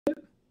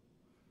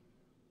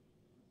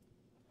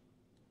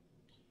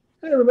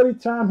Hey everybody,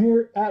 Tom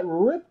here at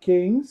Rip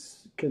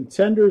Kings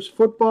Contenders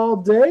Football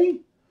Day.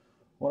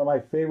 One of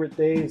my favorite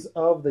days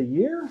of the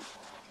year.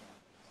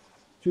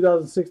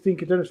 2016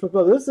 Contenders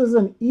Football. This is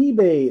an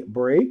eBay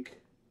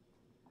break.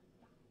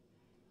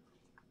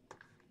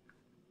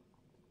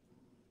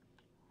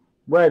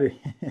 Right,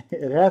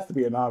 it has to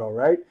be an auto,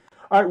 right?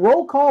 All right,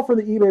 roll call for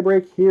the eBay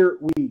break. Here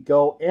we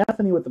go.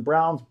 Anthony with the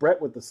Browns,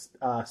 Brett with the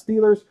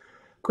Steelers,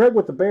 Craig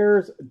with the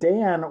Bears,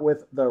 Dan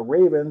with the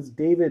Ravens,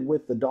 David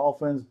with the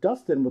Dolphins,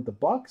 Dustin with the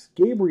Bucks,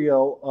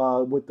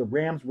 Gabriel with the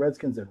Rams,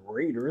 Redskins, and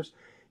Raiders,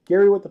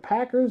 Gary with the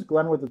Packers,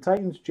 Glenn with the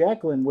Titans,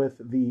 Jacqueline with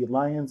the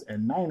Lions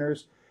and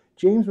Niners,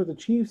 James with the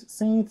Chiefs,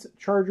 Saints,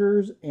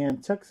 Chargers,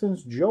 and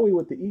Texans, Joey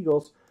with the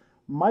Eagles,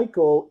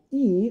 Michael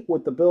E.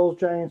 with the Bills,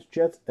 Giants,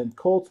 Jets, and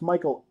Colts,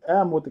 Michael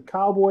M. with the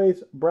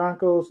Cowboys,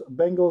 Broncos,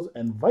 Bengals,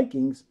 and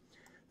Vikings,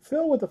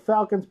 Phil with the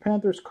Falcons,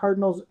 Panthers,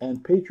 Cardinals,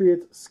 and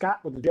Patriots, Scott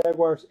with the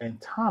Jaguars, and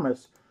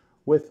Thomas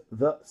with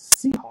the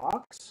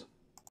Seahawks.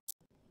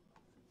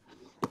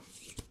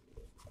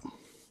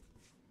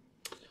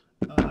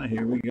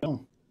 Here we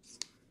go.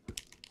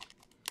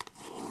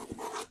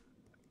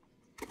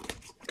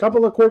 A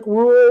couple of quick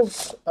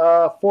rules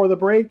for the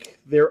break.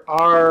 There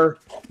are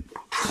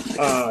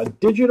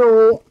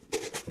digital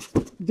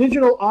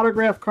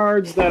autograph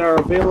cards that are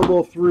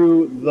available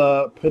through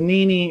the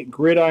Panini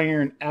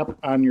Gridiron app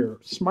on your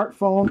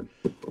smartphone.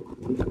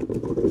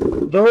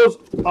 Those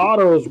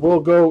autos will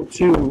go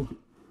to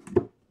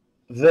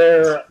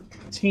their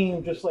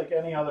team just like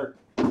any other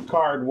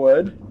card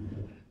would.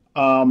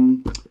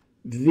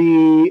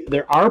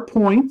 There are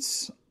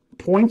points.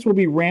 Points will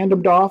be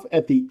randomed off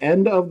at the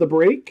end of the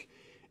break.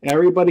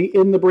 Everybody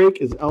in the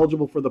break is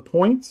eligible for the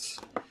points.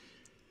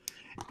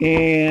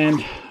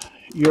 And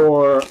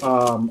your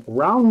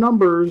round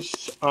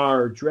numbers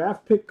are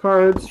draft pick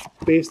cards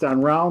based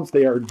on rounds.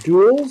 They are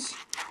duels.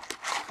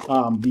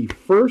 The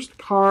first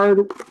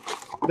card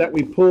that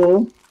we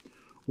pull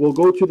will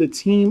go to the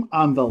team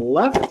on the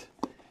left.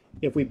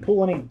 If we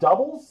pull any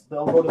doubles,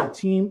 they'll go to the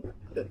team.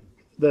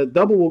 The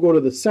double will go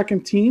to the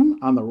second team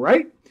on the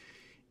right.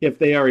 If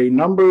they are a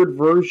numbered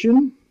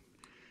version,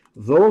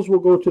 those will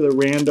go to the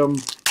random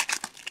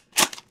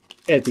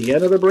at the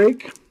end of the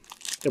break.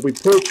 If we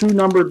pull two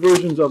numbered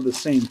versions of the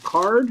same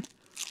card,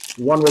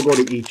 one will go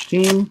to each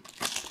team.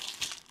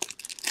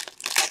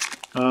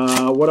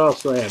 What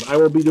else do I have? I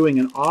will be doing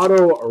an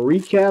auto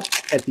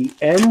recap at the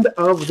end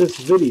of this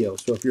video.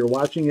 So if you're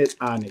watching it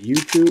on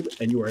YouTube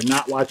and you are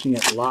not watching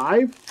it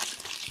live,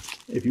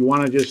 if you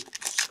want to just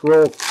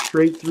scroll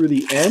straight through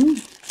the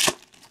end,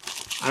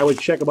 I would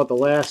check about the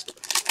last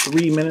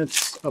 3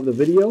 minutes of the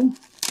video.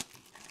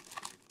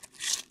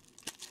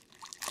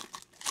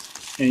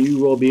 And you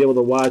will be able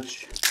to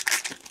watch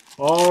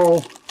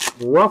all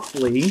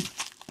roughly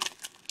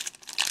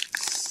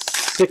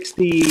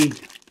 60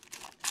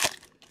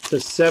 to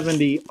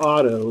 70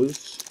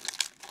 autos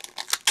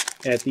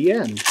at the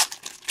end.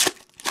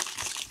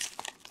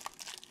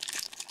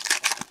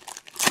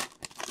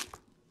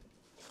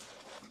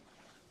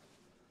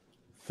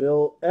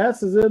 Phil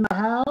S. is in the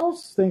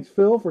house. Thanks,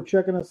 Phil, for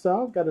checking us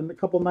out. Got a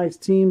couple nice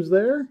teams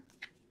there.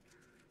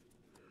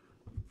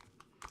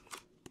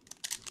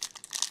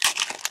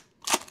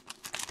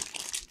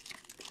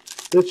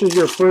 This is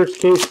your first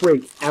case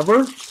break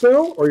ever,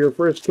 Phil, or your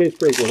first case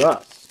break with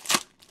us?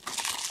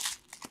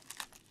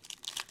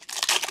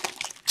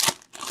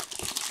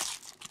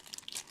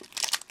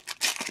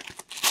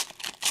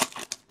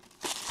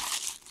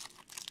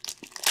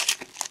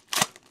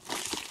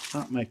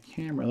 Oh, my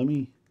camera.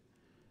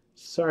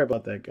 Sorry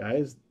about that,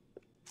 guys.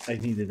 I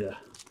needed to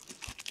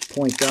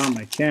point down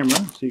my camera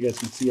so you guys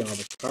can see all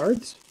the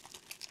cards.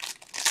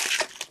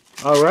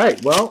 All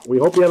right. Well, we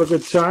hope you have a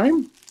good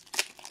time.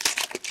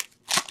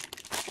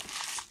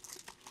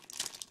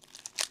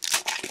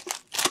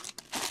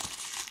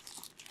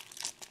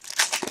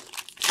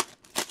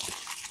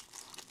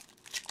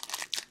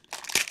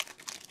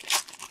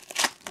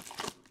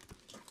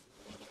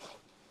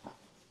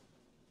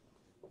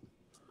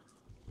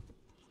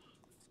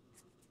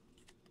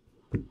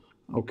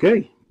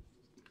 Okay,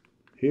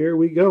 here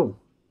we go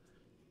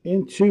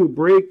into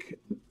break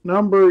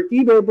number,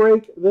 eBay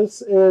break.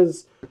 This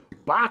is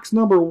box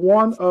number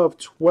 1 of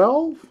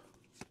 12.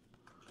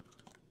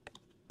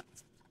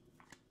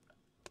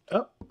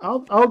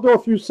 I'll go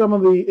through some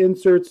of the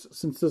inserts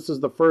since this is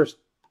the first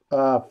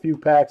few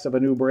packs of a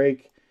new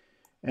break,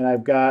 and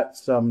I've got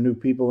some new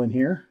people in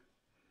here.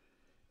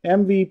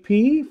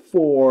 MVP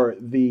for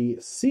the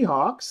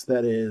Seahawks,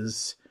 that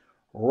is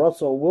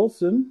Russell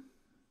Wilson.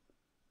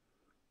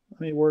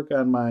 Let me work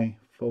on my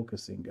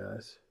focusing,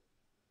 guys.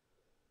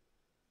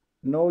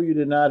 No, you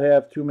did not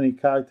have too many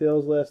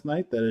cocktails last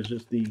night. That is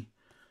just the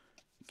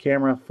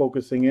camera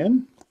focusing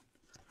in.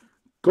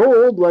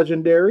 Gold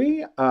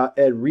legendary,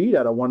 Ed Reed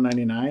out of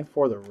 199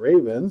 for the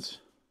Ravens.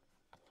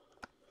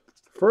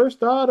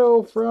 First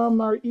auto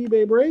from our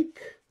eBay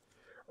break.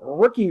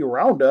 Rookie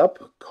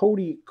roundup,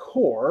 Cody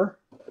Core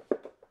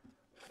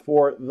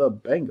for the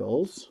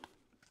Bengals.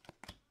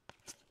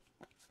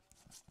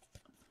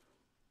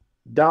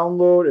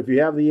 Download, if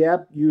you have the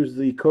app, use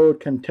the code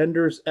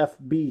Contenders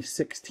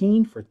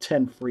FB16 for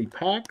 10 free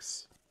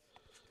packs.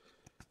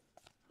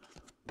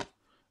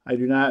 I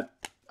do not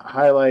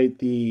highlight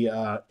the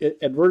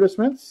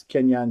advertisements.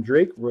 Kenyon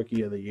Drake,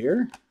 Rookie of the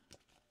Year.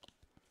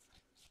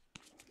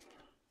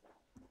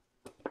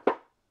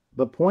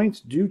 The points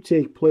do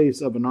take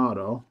place of an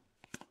auto,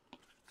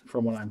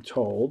 from what I'm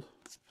told.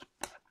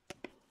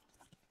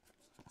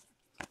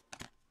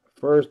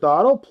 First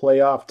auto,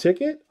 playoff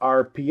ticket,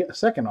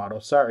 second auto,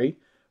 sorry,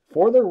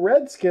 for the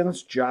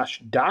Redskins,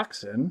 Josh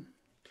Doxson.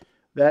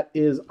 That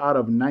is out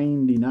of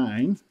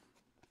 99.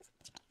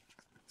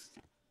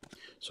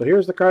 So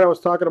here's the card I was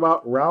talking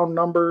about, round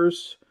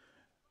numbers.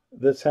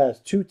 This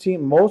has two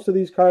teams. Most of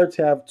these cards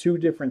have two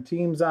different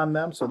teams on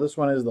them. So this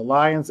one is the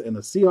Lions and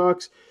the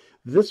Seahawks.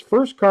 This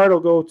first card will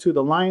go to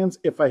the Lions.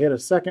 If I hit a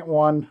second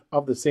one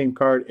of the same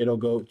card, it'll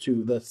go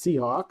to the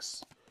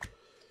Seahawks.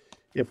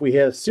 If we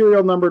hit a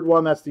serial numbered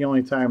one, that's the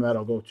only time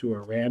that'll go to a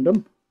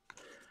random.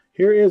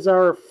 Here is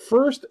our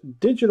first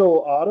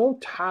digital auto,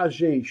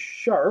 Tajay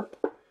Sharp.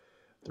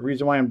 The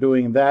reason why I'm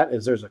doing that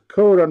is there's a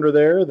code under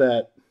there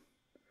that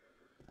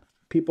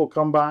people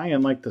come by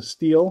and like to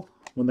steal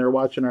when they're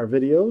watching our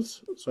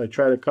videos. So I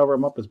try to cover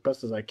them up as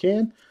best as I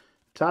can.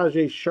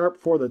 Tajay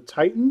Sharp for the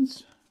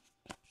Titans.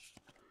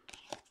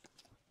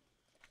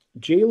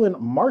 Jalen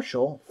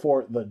Marshall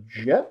for the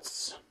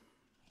Jets.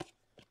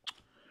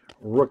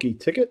 Rookie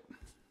ticket.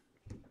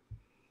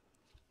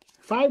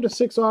 5 to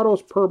 6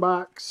 autos per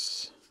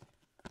box.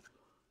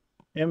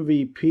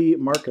 MVP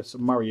Marcus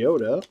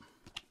Mariota.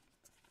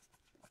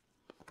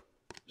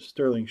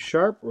 Sterling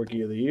Sharp,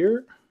 Rookie of the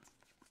Year.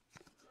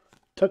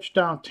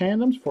 Touchdown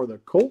tandems for the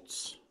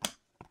Colts.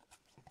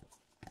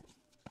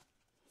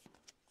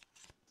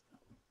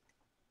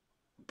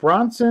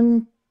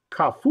 Bronson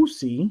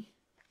Kafusi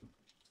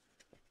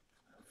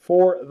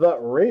for the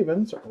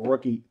Ravens,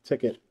 rookie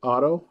ticket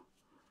auto.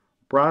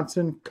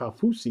 Bronson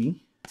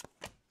Kafusi.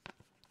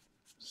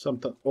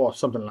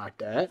 Something like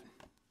that.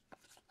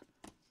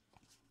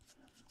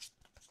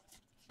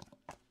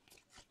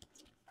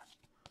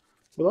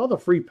 With all the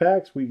free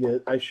packs we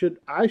get, I should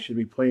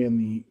be playing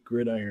the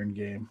Gridiron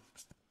game.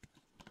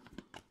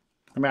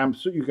 I mean,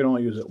 you can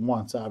only use it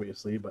once,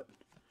 obviously, but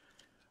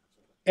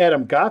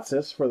Adam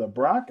Gotsis for the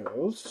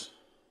Broncos.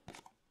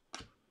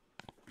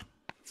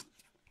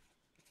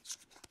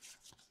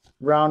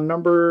 Round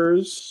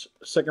numbers,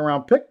 second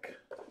round pick.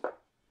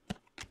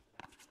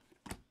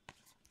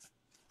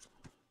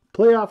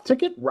 Playoff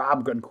ticket,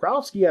 Rob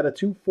Gronkowski at a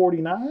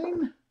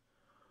 249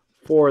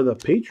 for the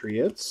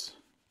Patriots.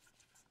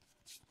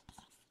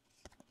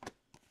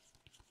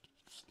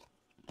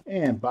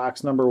 And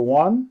box number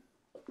 1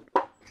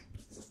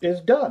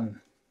 is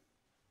done.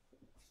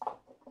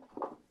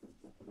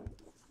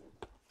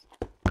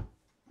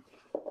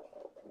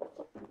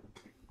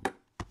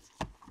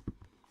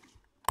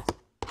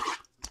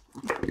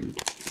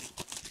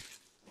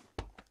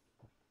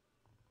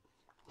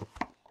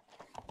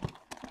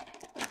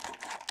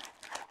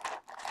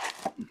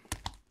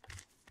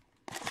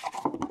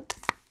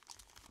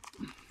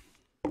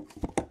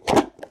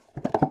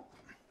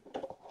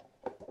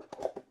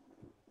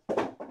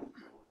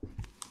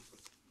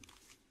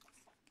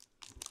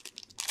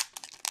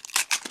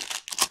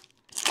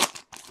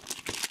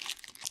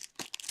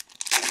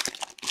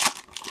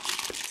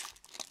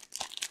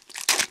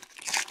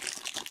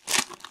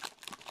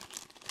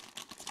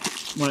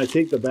 When I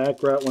take the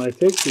background, when I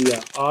take the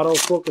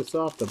autofocus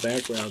off, the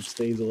background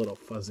stays a little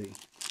fuzzy.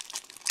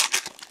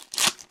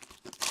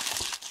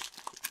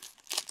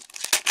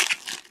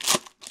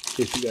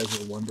 In case you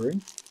guys are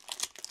wondering.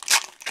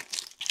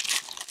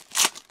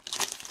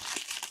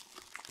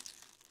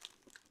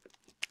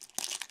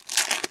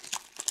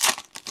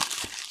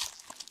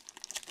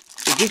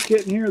 So just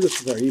getting here, this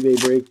is our eBay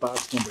break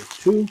box number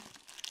 2.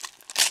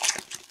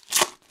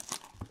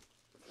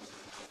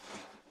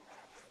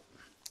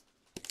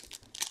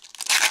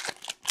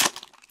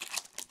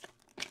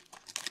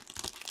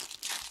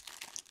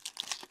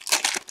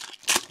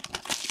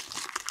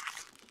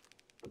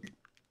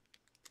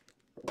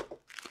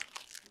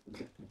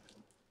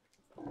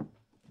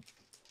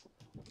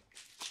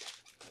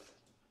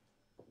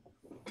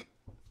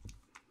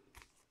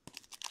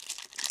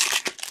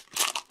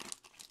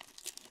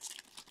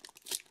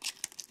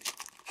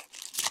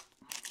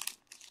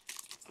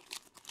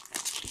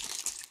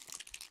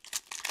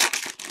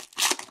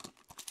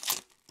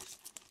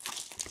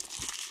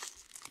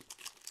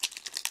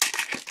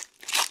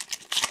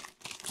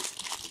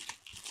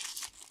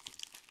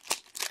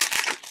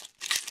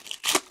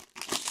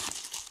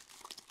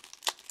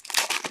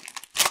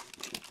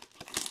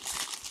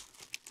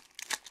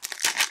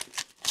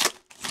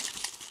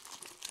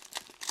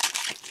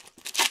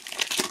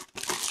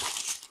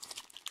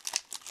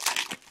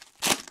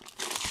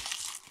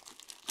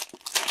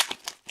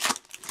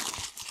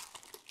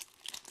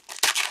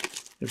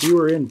 If you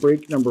were in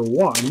break number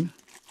 1,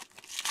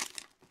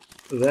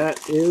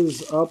 that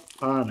is up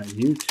on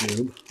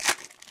YouTube.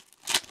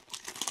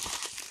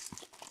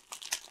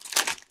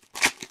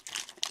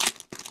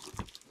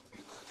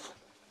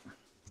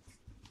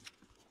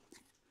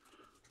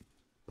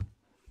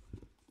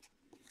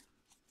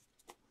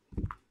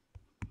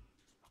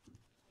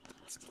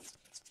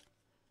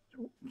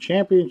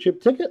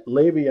 Championship ticket,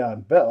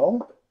 Le'Veon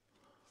Bell,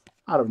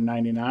 out of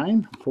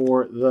 99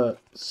 for the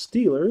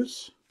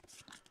Steelers.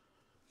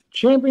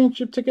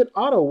 Championship ticket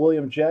auto,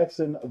 William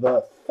Jackson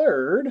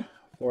III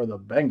for the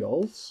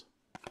Bengals.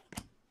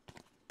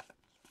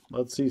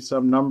 Let's see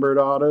some numbered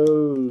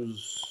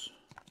autos.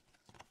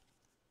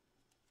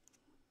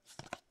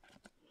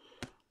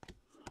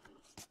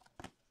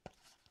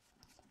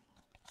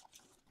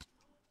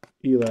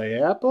 Eli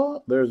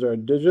Apple. There's our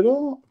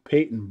digital.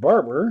 Peyton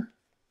Barber.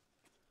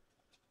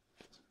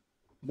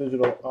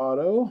 Digital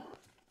auto.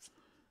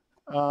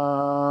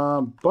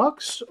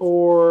 Bucks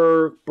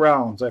or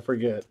Browns? I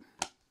forget.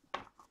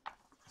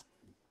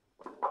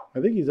 I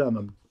think he's on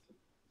the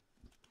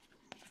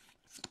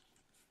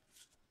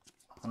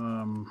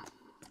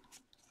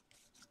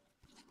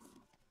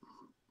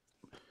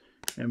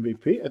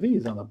MVP. I think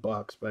he's on the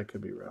Bucks, but I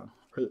could be wrong.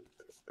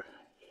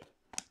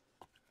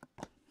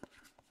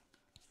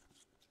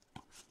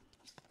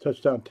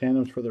 Touchdown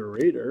tandems for the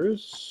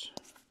Raiders.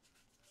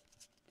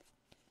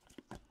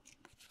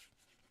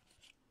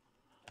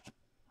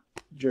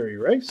 Jerry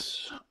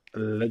Rice,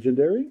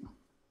 legendary.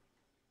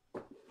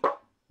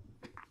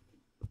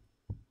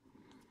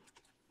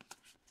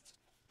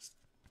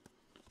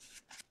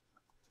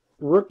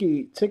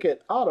 Rookie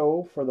ticket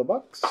auto for the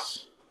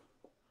Bucks.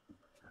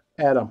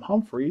 Adam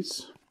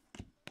Humphries.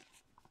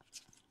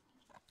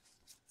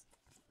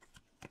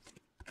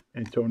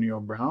 Antonio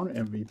Brown,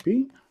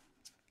 MVP.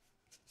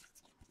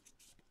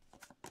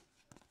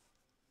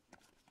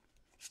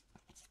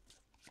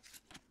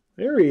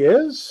 There he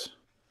is.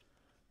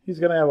 He's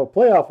going to have a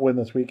playoff win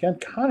this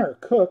weekend. Connor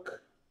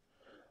Cook,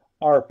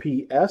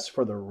 RPS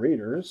for the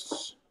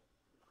Raiders.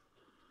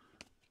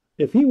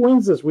 If he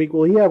wins this week,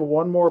 will he have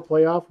one more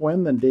playoff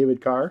win than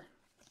David Carr?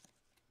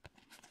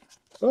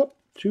 Oh,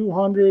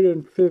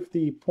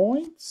 250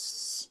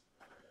 points.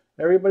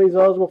 Everybody's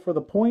eligible for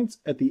the points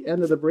at the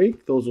end of the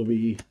break. Those will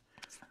be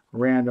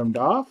randomed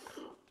off.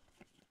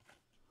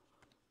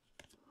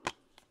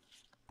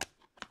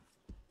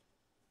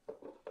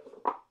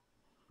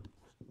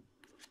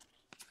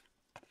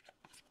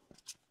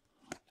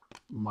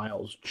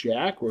 Miles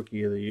Jack,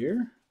 Rookie of the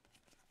Year.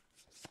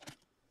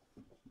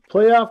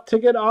 Playoff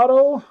ticket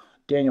auto,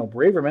 Daniel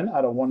Braverman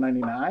out of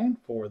 199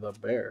 for the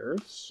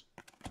Bears.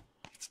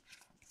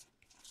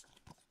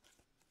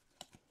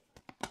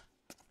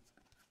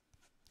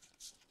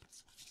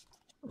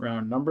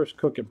 Round numbers,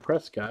 Cook and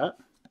Prescott.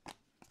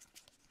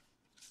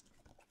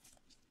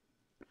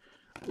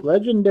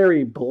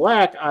 Legendary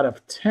black out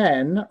of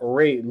 10,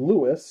 Ray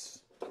Lewis.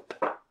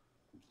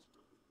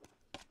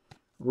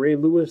 Ray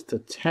Lewis to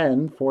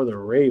 10 for the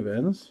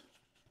Ravens.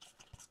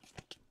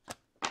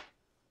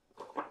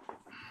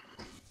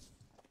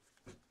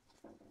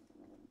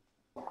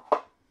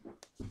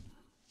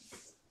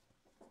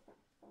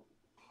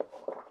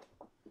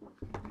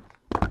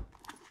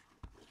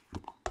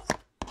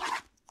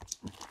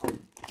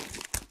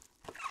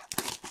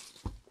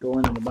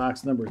 Going into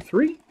box number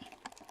 3.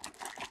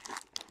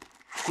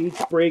 Each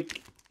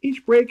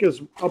break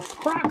is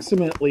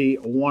approximately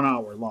 1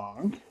 hour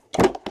long.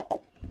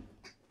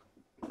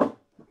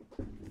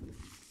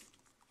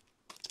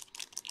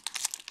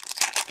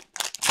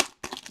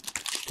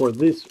 For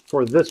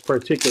this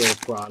particular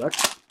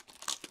product.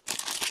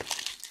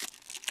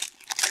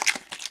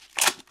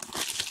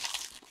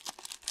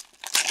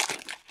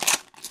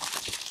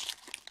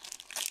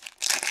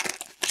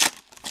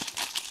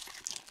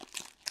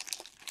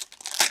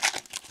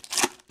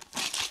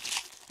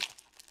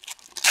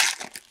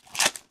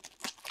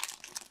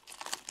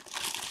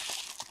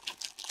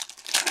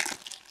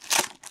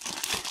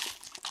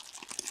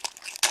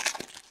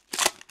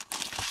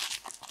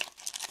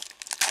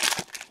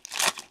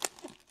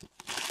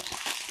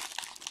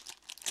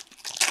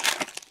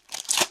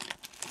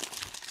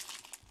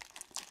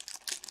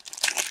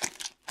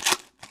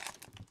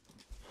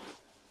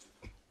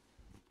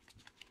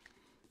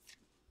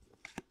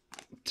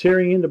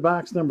 Tearing into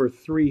box number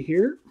 3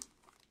 here.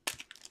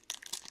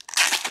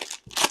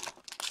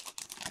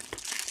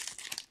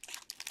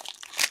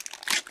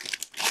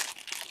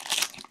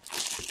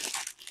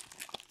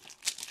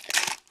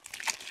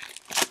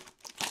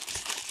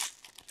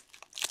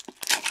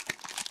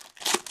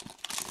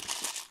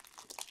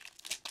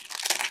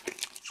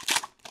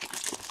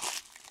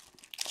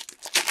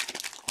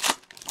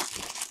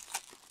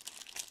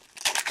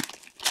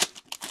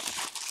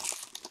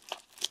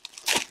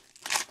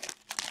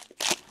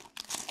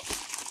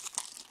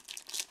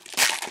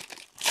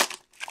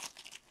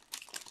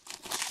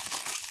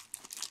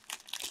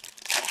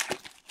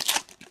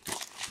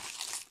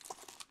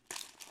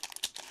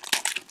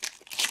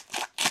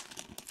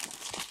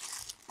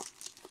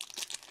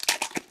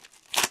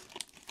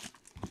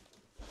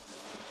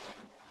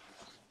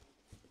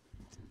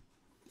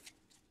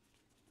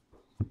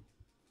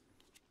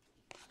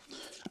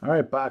 All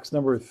right, box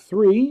number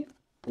 3,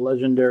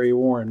 Legendary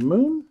Warren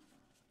Moon.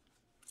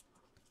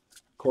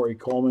 Corey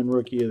Coleman,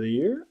 Rookie of the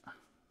Year.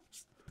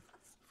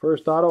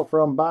 First auto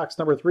from box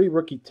number 3,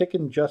 rookie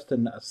ticket,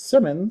 Justin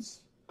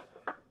Simmons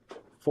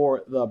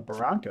for the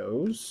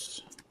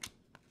Broncos.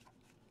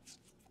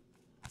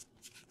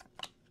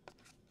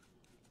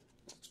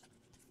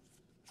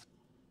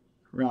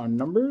 Round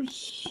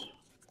numbers.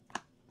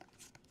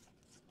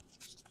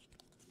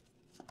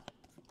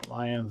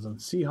 Lions and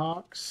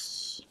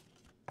Seahawks.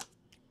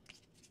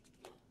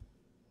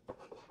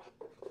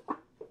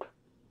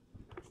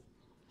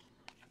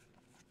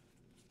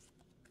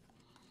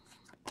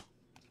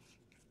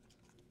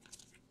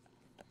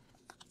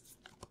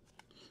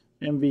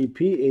 MVP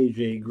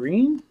AJ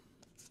Green.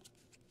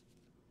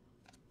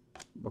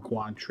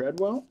 Laquan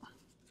Treadwell.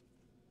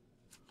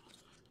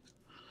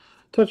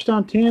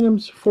 Touchdown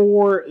tandems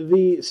for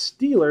the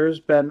Steelers,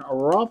 Ben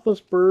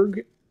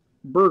Roethlisberger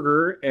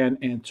and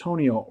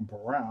Antonio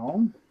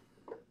Brown.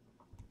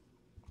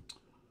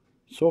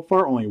 So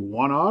far, only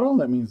one auto.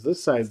 That means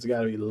this side's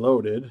got to be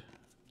loaded.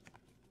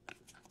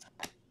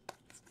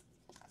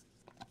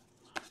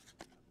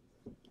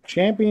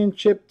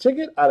 Championship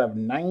ticket out of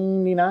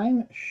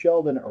 99,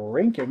 Sheldon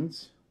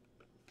Rankins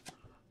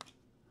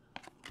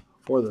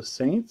for the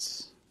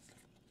Saints.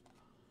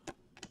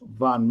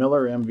 Von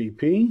Miller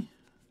MVP.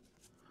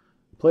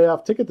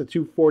 Playoff ticket to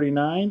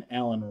 249,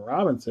 Allen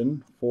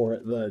Robinson for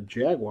the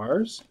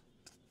Jaguars.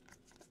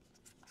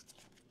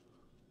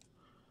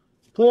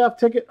 Playoff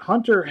ticket,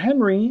 Hunter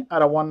Henry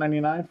out of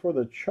 199 for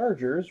the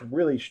Chargers.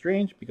 Really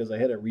strange because I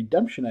had a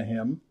redemption of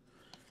him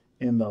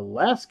in the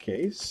last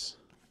case.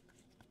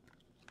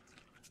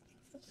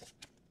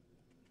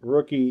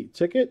 Rookie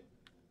ticket,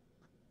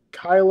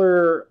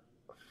 Kyler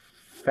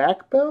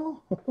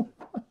Fackrell?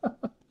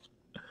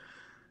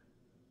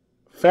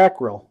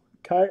 Fackrell.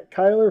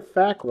 Kyler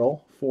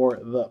Fackrell for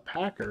the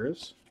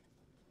Packers.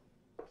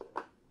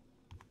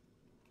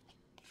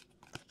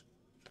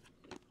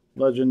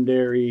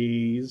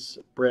 Legendaries,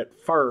 Brett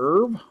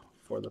Favre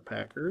for the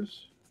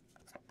Packers.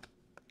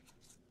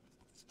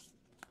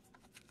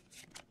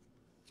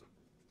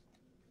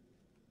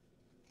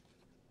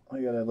 I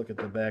gotta look at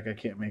the back. I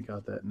can't make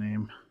out that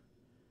name.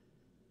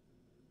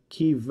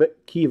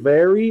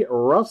 Kiveri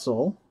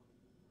Russell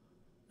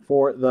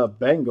for the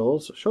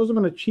Bengals. Shows him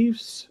in a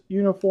Chiefs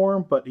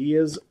uniform, but he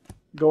is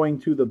going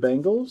to the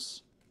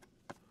Bengals.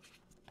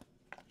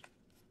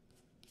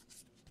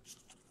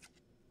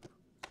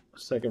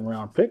 Second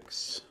round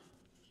picks.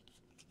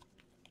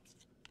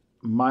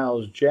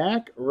 Miles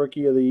Jack,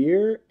 Rookie of the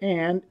Year,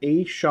 and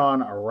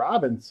A'Shawn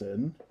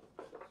Robinson,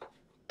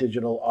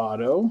 digital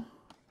auto.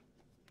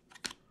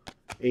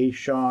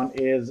 A'Shawn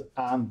is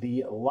on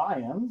the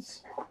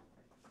Lions.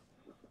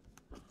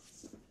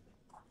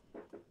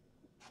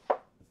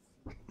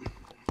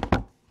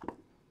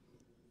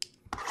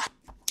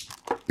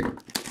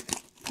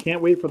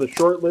 Can't wait for the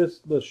short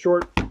list, the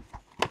short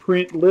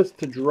print list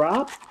to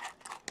drop.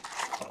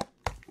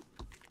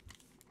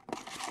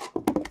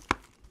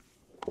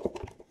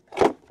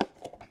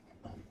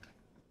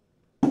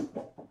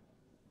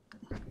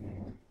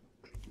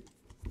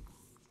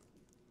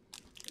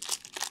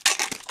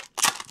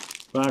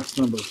 Box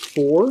number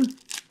 4.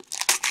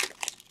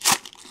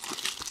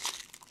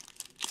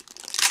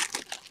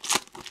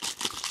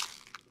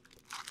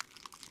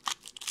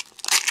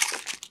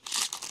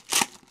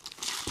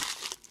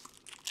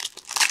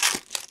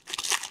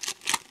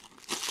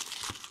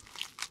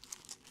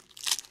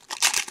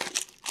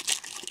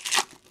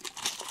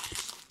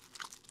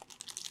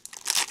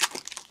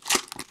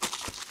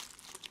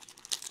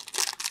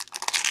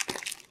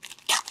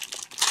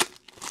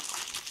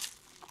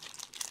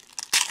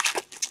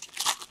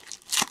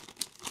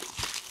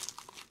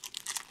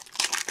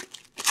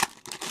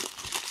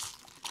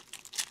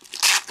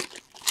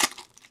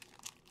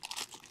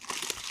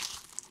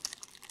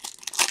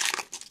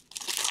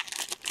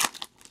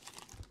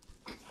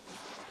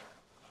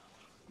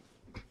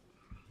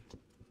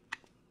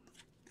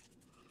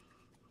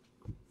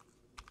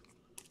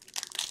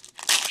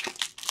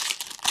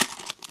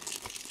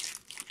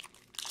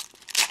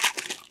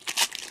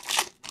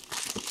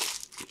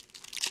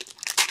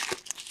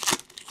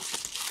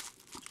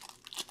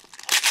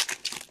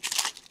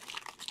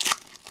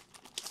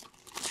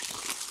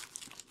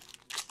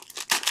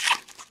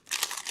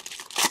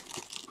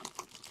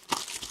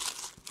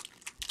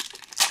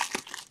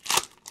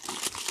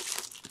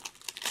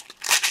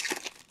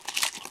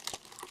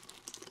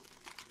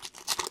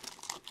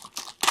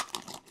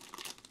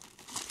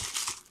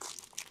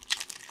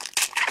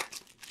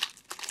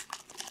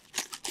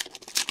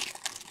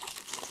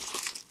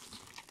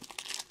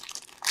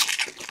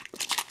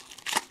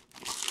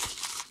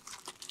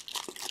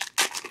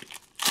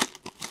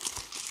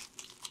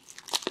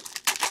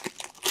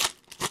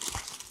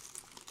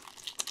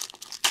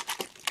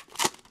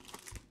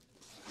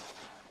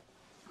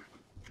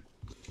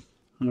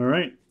 All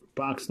right,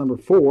 box number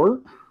 4.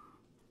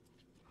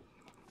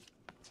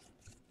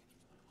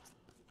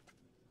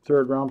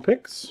 Third round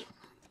picks.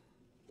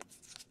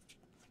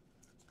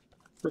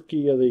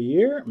 Rookie of the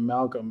Year,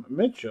 Malcolm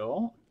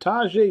Mitchell.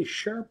 Tajay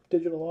Sharp,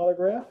 digital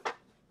autograph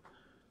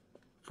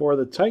for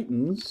the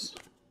Titans.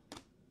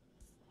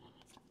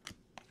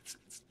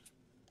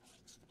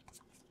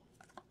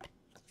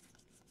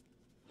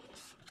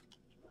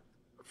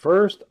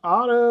 First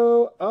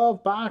auto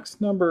of box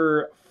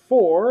number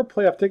 4,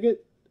 playoff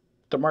ticket,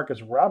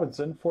 Demarcus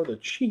Robinson for the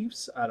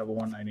Chiefs out of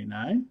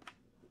 199.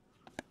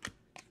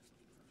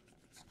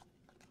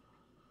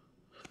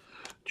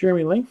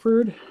 Jeremy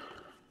Langford,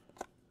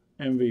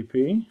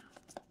 MVP.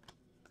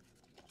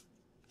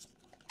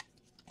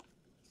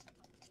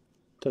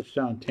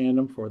 Touchdown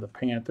tandem for the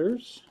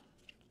Panthers.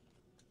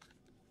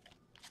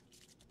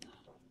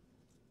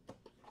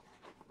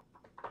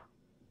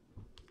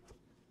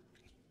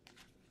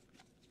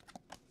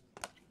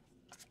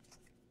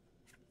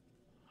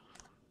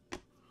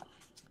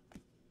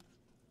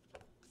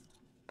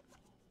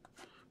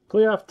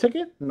 Playoff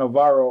ticket,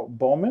 Navarro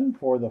Bowman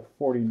for the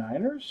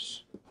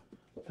 49ers.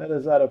 That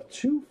is out of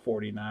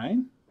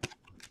 249.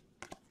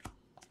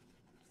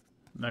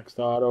 Next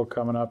auto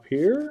coming up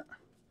here.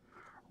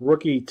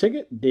 Rookie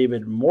ticket,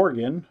 David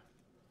Morgan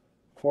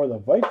for the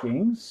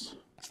Vikings.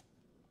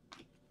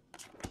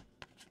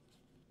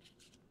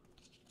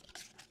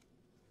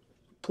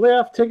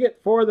 Playoff ticket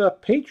for the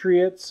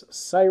Patriots,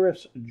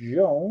 Cyrus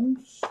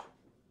Jones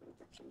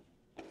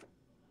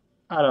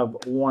out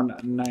of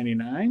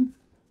 199.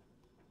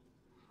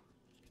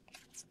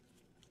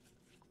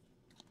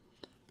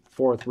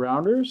 Fourth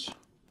rounders.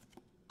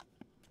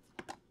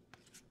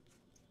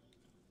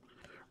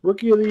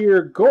 Rookie of the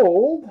Year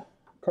gold,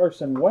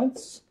 Carson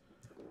Wentz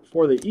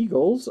for the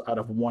Eagles out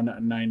of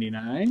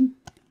 199.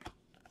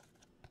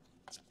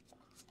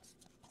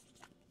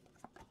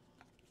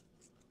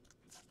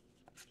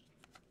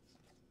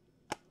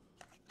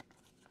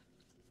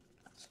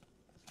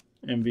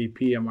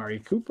 MVP Amari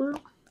Cooper.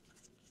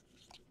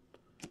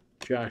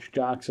 Josh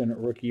Jackson,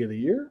 Rookie of the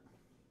Year.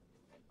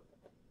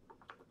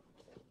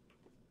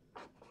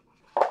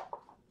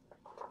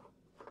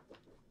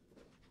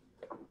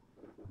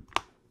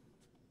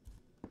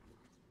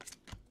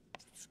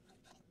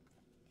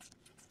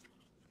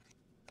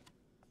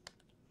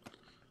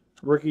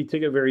 Rookie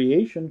ticket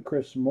variation,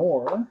 Chris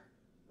Moore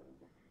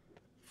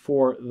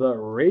for the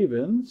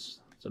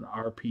Ravens. It's an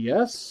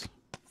RPS.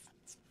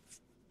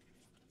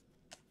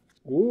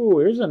 Ooh,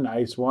 here's a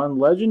nice one.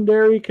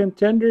 Legendary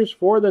Contenders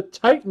for the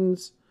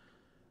Titans.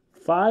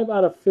 5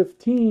 out of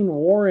 15,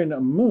 Warren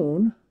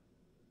Moon.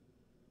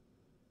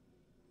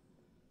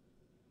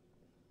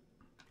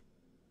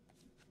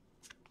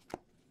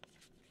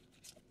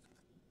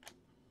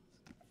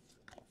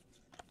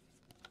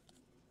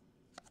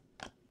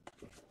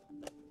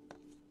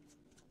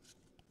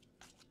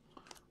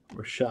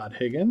 Rashad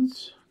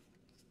Higgins.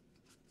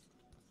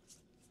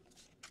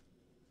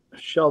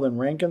 Sheldon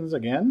Rankins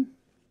again.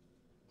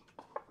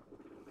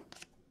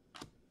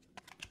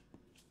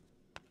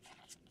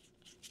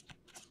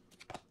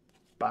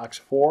 Box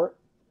 4,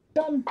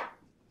 done.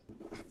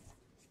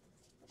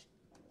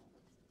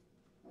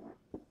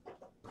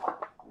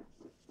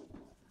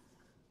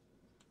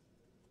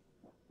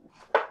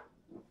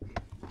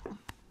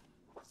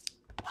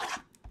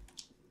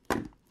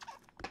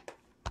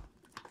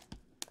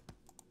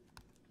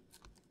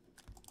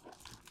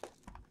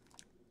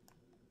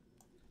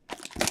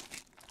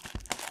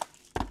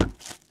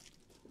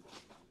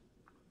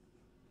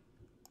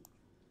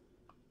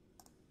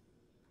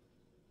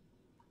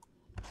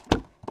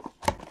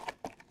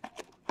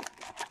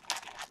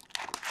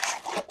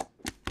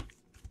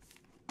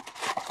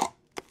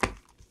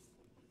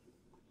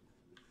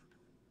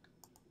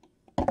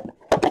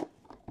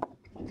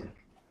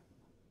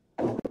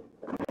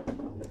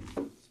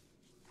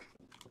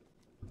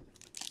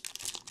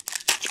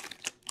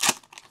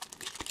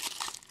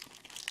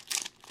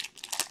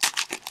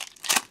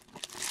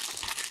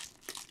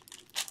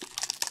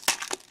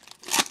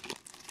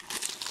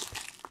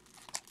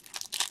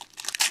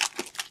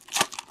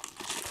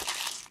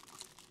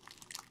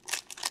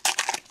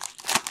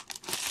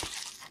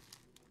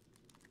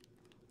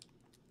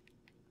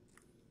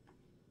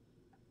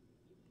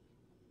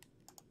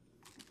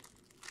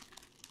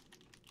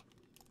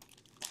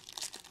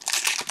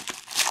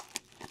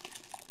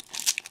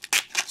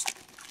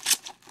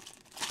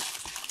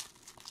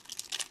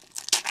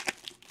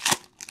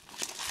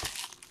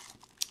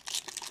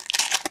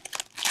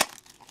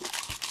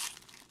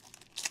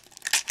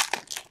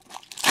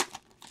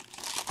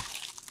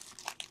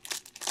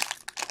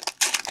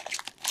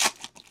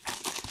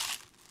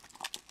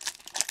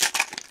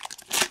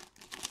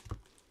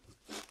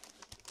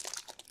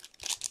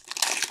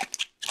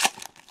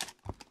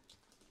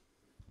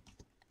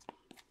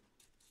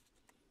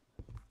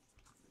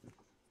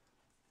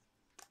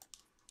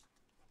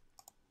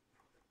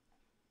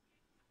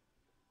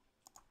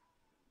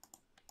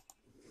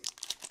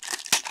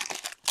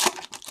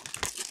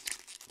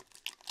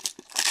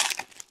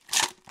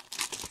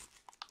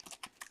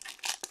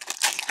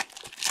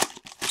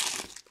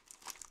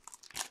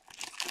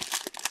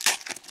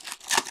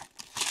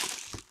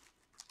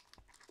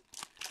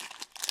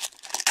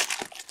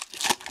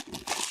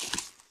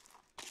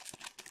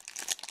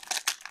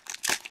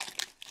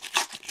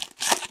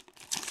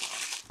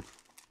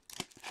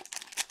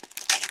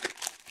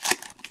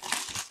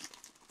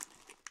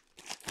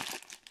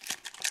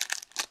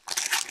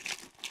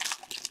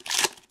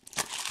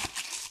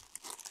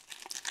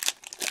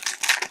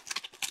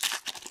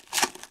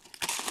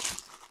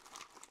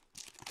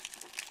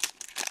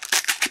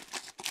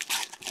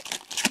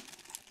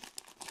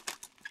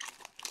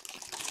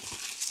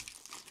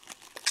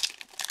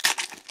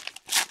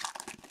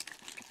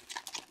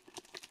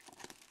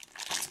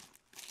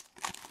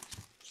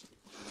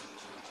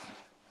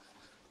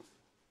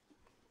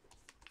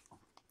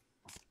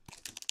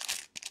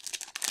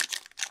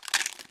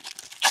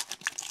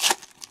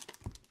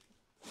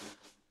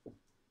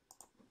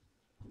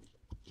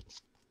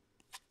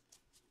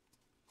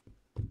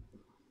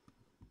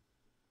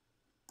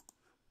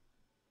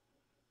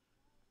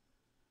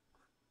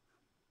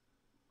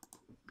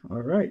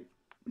 All right.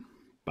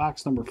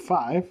 Box number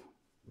 5.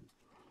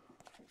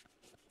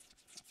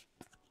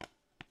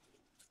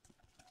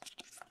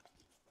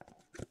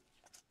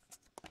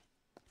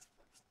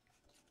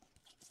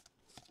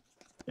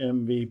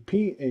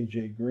 MVP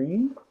AJ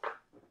Green.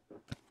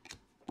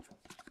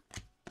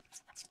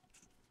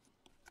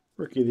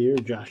 Rookie of the Year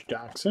Josh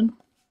Doxson.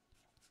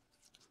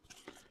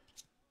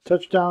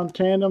 Touchdown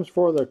tandems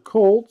for the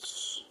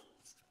Colts.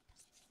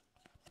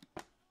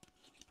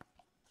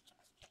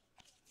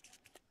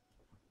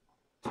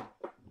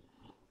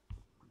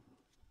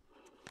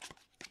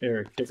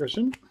 Eric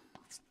Dickerson.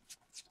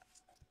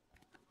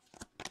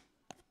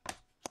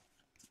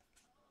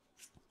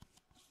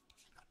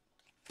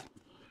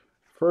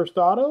 First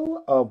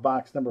auto of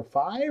box number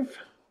 5.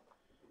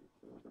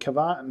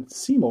 Kevon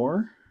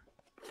Seymour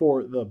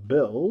for the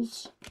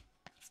Bills.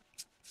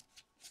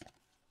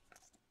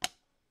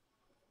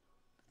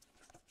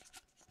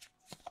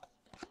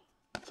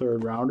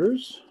 Third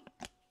rounders.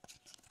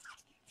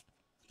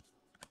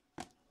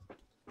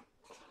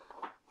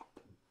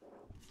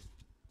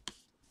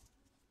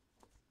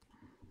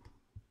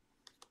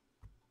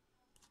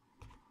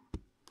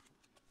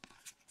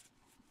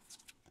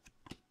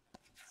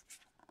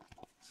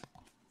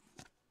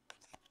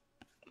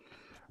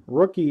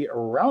 Rookie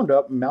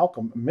roundup,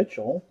 Malcolm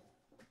Mitchell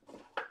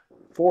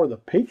for the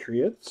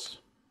Patriots.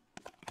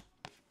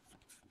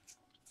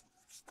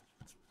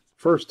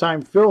 First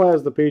time Phil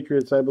has the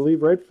Patriots, I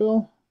believe, right,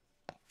 Phil?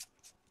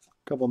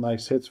 Couple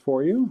nice hits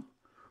for you.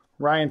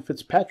 Ryan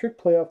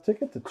Fitzpatrick, playoff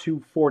ticket to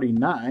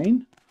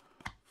 249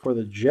 for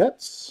the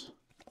Jets.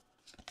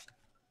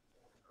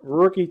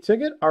 Rookie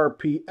ticket,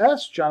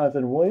 RPS,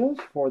 Jonathan Williams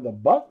for the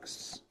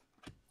Bucks.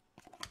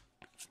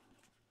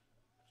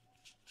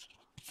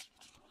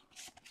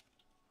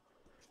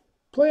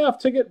 Playoff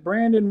ticket,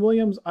 Brandon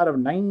Williams out of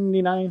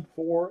 99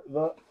 for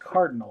the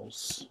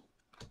Cardinals.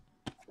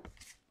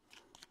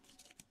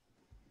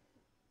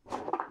 Did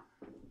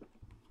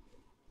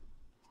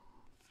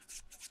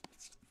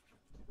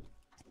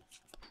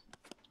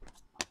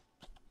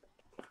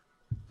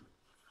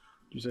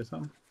you say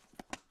something?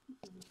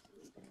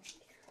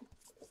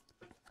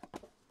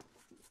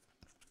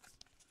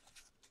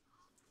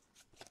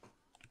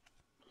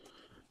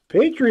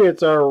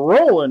 Patriots are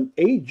rolling.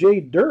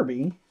 AJ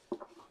Derby.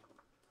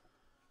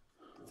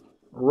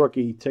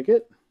 Rookie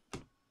ticket.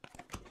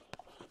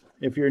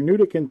 If you're new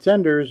to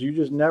Contenders, you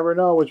just never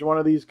know which one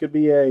of these could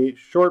be a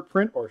short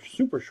print or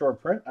super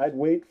short print. I'd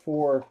wait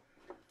for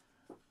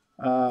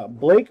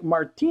Blake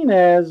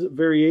Martinez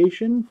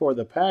variation for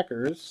the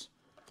Packers.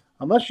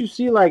 Unless you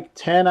see like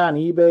 10 on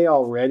eBay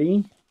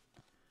already,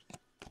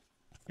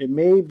 it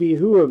may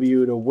behoove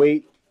you to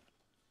wait.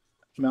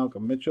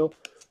 Malcolm Mitchell.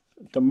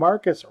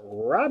 Demarcus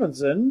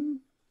Robinson.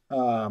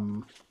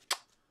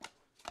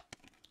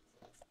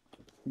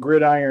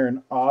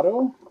 Gridiron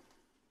auto.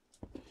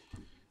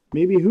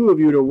 Maybe who of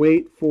you to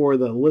wait for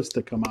the list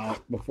to come out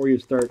before you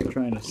start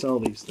trying to sell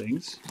these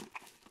things,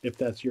 if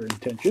that's your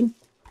intention.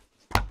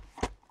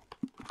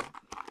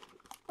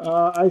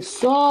 I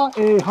saw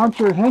a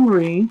Hunter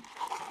Henry.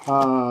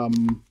 What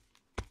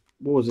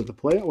was it?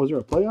 Was there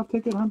a playoff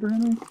ticket, Hunter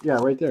Henry? Yeah,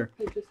 right there.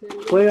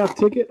 Playoff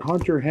ticket,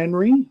 Hunter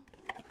Henry.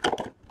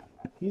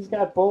 He's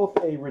got both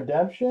a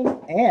redemption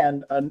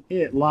and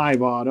a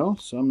live auto,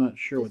 so I'm not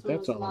sure what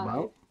that's all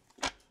about.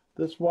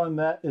 This one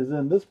that is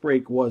in this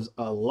break was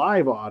a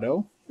live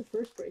auto. The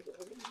first break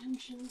was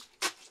redemption.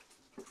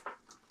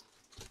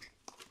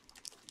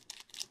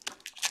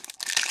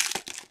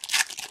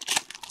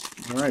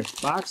 All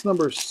right, box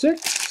number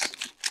 6.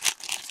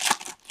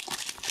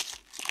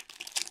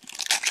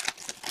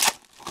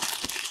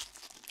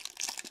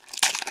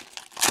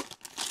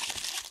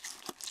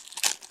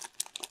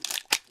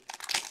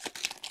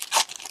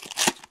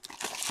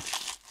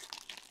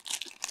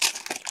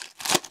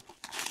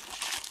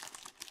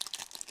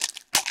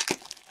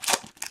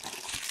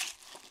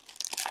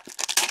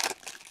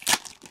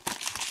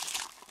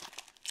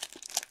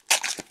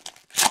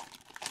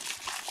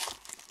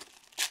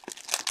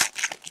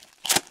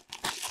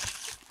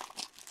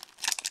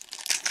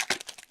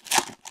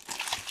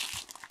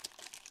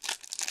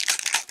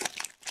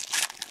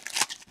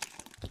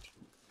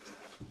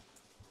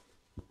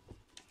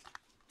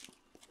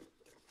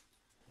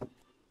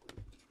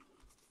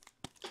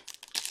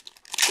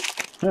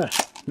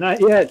 Not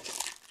yet.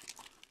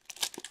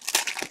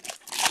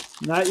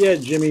 Not yet,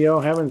 Jimmy O.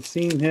 Haven't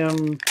seen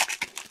him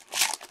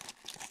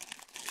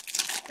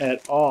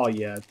at all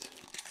yet.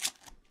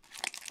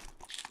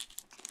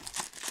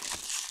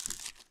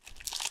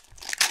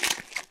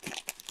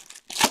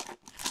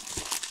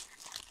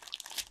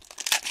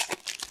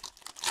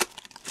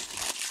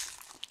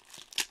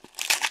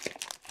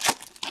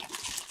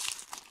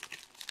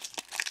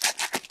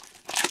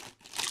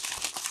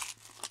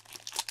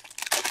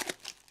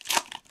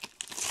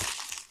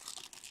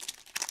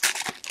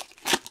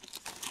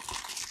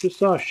 Just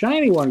saw a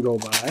shiny one go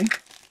by.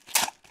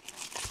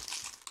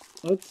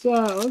 Let's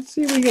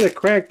see if we get a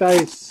cracked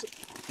ice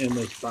in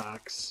this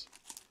box.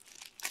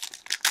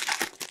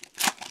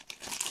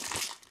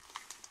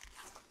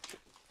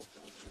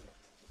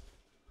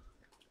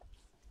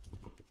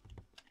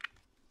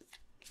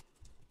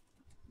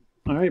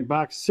 right,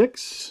 box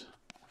 6.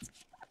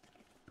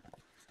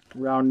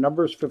 Round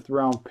numbers, 5th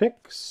round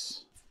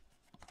picks.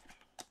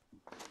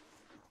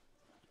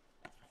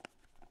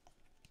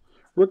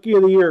 Rookie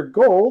of the Year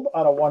Gold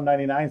out of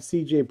 199,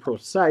 CJ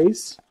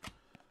Precise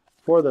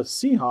for the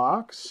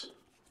Seahawks.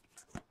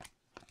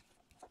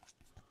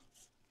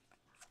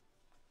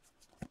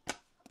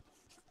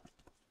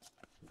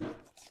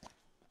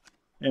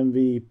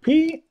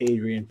 MVP,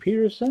 Adrian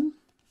Peterson.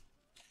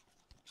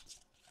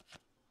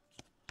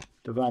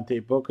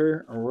 Devontae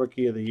Booker,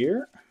 Rookie of the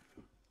Year.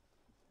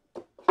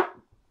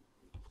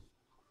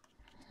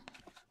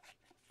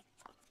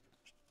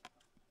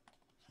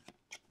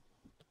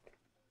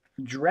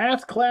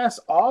 Draft Class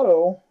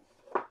Auto,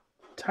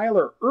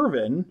 Tyler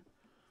Ervin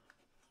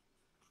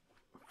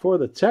for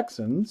the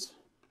Texans.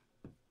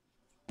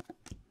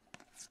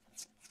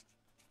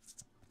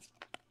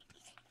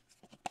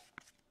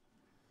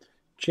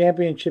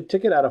 Championship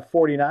ticket out of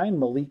 49,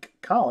 Malik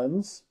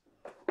Collins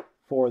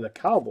for the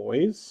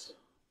Cowboys.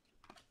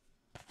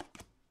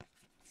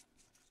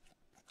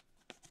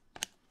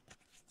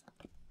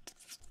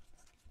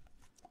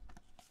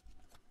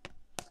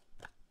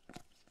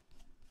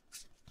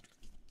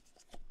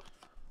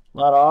 A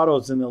lot of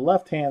autos in the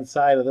left-hand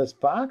side of this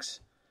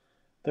box.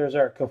 There's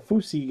our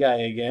Kafusi guy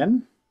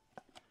again.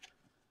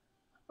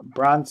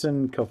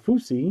 Bronson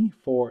Kafusi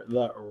for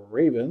the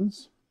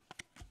Ravens.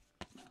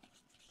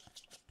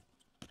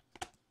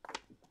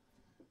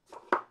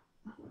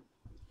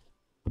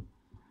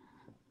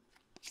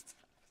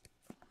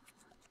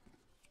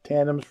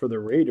 Tandems for the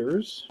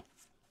Raiders.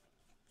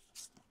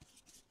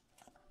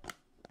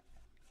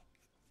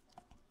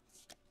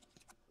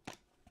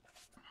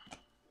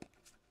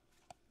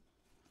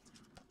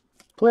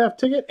 Playoff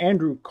ticket,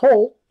 Andrew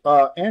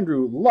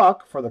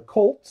Luck for the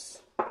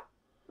Colts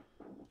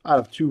out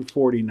of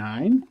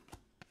 249.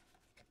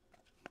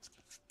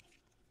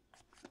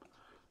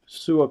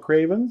 Sua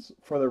Cravens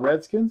for the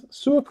Redskins.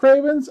 Sua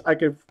Cravens, I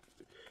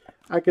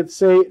could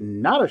say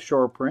not a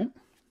short print.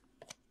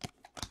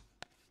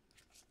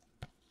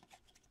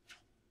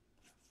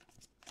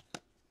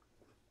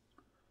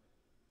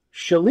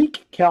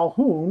 Shalik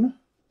Calhoun,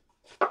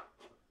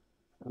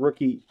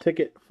 rookie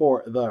ticket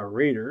for the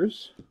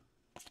Raiders.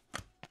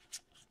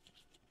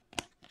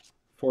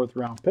 4th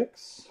round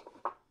picks.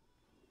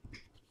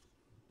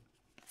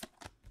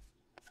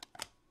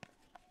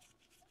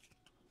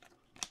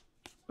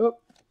 Oh,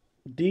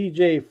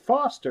 DJ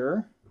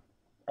Foster,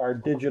 our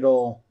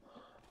digital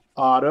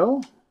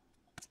auto.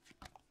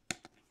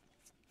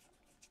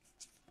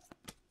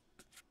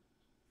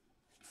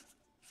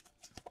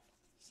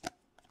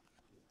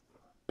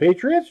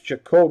 Patriots,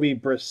 Jacoby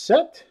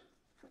Brissett.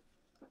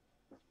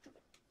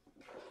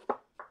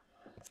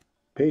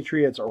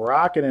 Patriots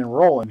rocking and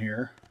rolling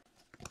here.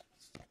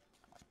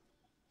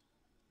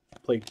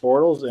 Blake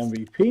Bortles,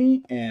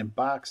 MVP, and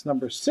box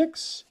number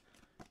 6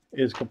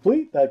 is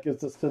complete. That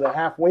gets us to the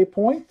halfway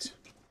point.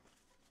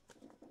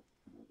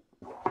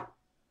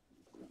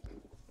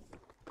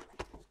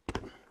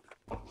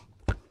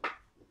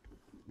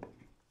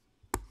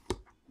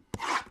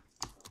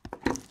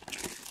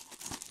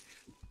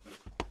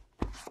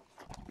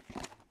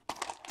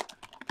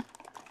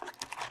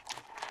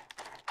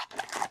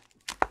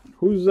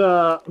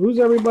 Who's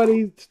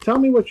everybody? Tell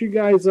me what you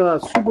guys'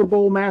 Super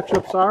Bowl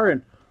matchups are,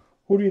 and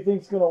who do you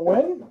think's going to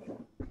win?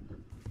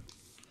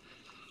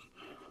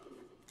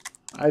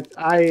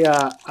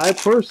 I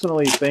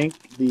personally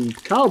think the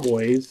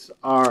Cowboys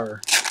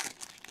are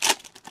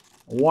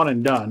one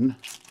and done.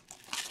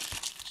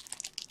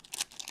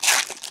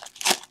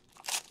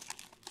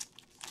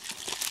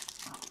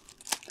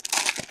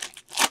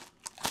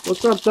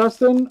 What's up,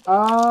 Dustin?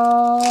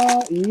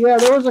 Yeah,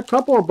 there was a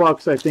couple of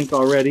bucks I think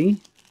already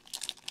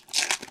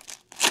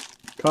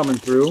coming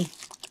through.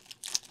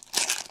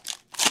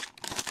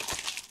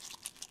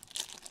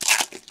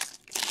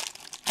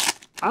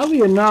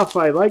 Oddly enough,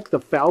 I like the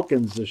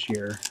Falcons this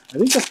year. I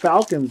think the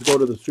Falcons go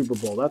to the Super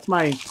Bowl. That's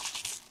my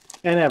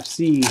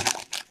NFC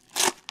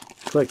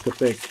click to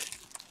pick.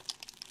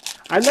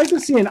 I'd like to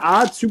see an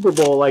odd Super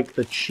Bowl like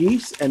the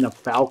Chiefs and the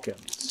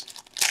Falcons.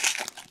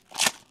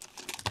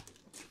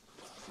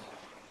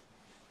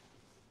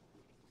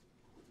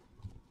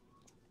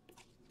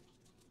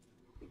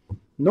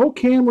 No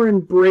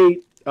Cameron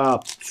Brate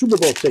Super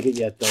Bowl ticket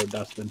yet, though,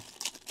 Dustin.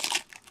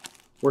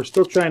 We're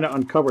still trying to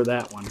uncover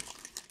that one.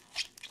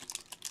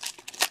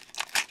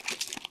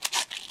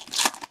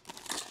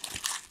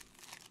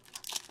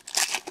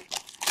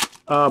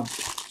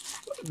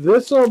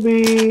 This will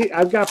be,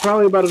 I've got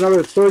probably about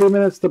another 30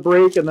 minutes to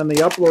break, and then the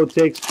upload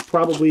takes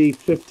probably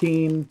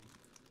 15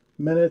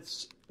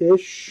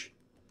 minutes-ish.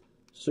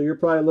 So you're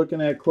probably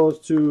looking at close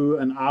to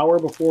an hour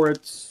before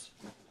it's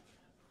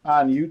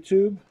on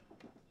YouTube.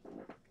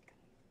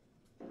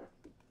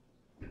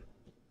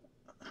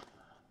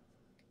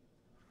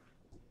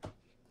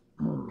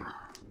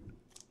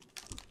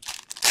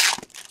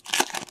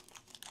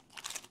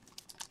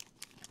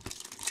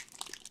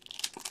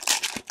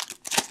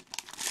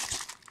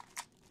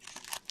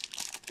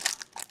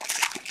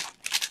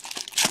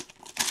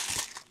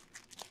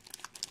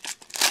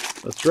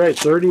 That's right,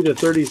 30 to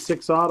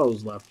 36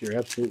 autos left. You're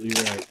absolutely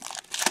right.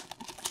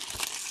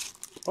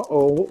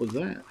 Uh-oh, what was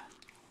that?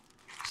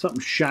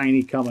 Something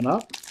shiny coming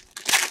up.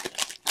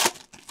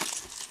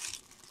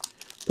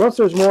 Plus,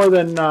 there's more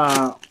than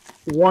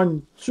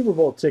one Super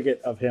Bowl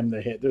ticket of him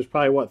to hit. There's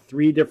probably, what,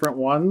 3 different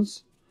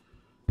ones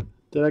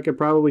that I could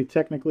probably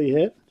technically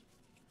hit.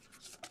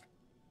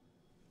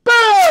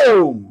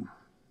 Boom!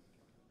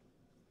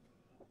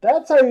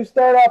 That's how you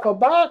start off a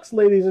box,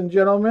 ladies and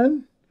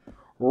gentlemen.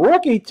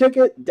 Rookie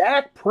ticket,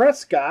 Dak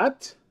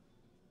Prescott.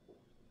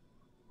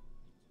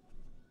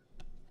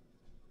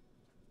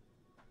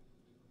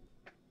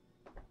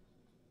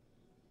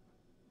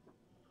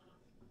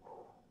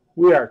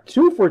 We are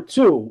 2 for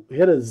 2.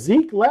 Hit a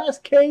Zeke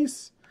last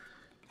case.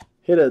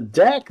 Hit a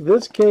Dak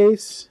this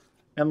case.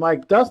 And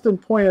like Dustin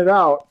pointed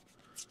out,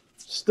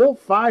 still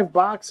 5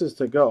 boxes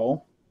to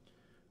go.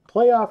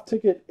 Playoff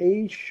ticket,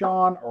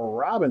 Sean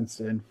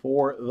Robinson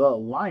for the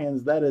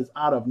Lions. That is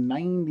out of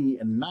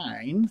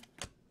 99.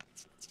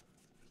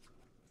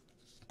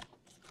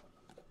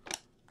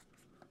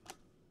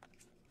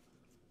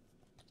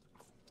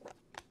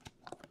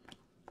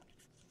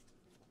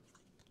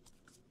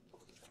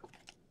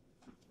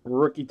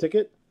 Rookie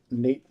ticket,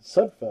 Nate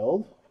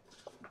Sudfeld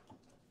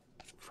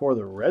for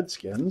the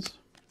Redskins.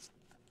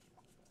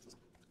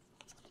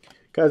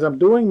 Guys, I'm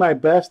doing my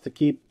best to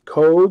keep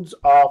codes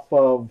off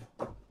of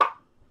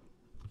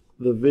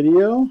the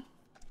video.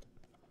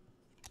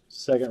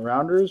 Second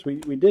rounders. We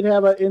did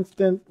have an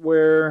instant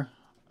where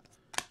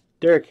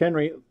Derrick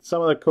Henry,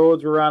 some of the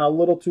codes were on a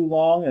little too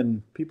long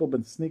and people have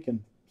been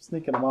sneaking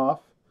them off.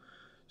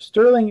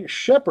 Sterling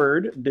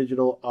Shepard,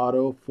 digital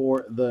auto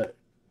for the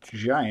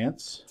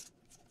Giants.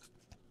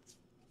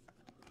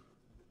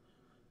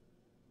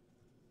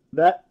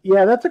 That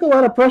took a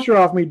lot of pressure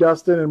off me,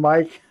 Dustin and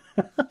Mike.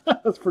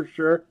 That's for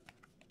sure.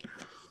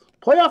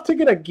 Playoff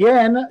ticket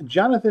again,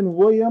 Jonathan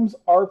Williams,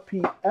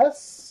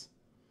 RPS.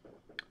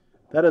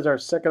 That is our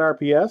second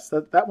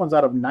RPS. That one's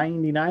out of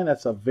 99.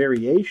 That's a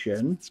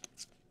variation.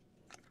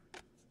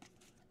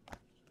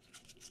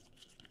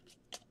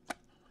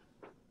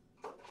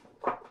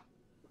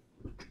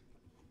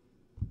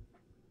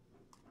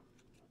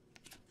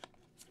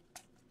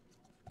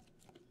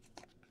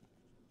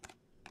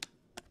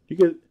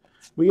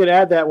 We could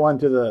add that one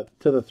to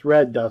the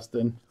thread,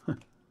 Dustin.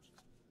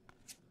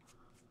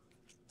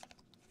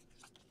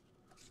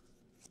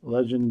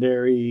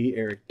 Legendary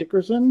Eric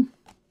Dickerson.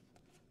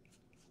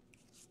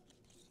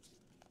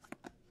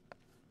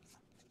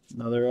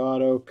 Another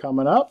auto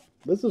coming up.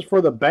 This is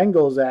for the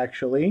Bengals,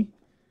 actually.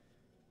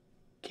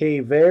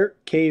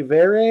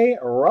 Kavere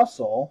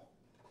Russell.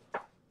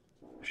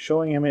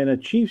 Showing him in a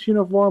Chiefs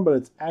uniform, but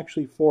it's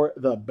actually for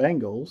the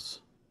Bengals.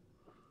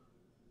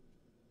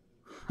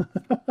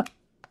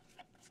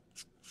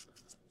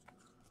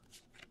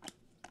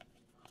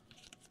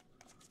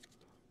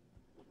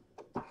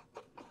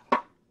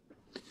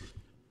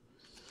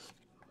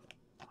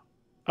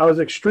 I was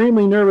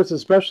extremely nervous,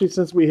 especially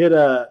since we hit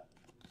a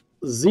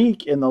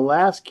Zeke in the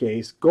last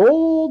case.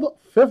 Gold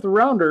 5th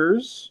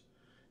rounders,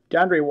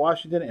 DeAndre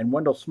Washington and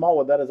Wendell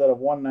Smallwood. That is out of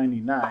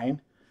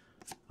 199.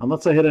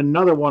 Unless I hit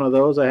another one of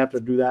those, I have to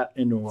do that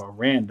into a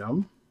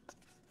random.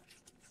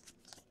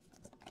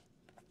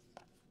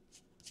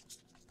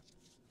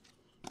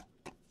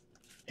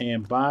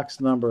 And box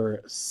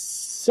number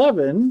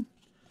 7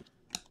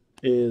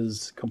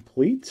 is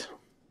complete.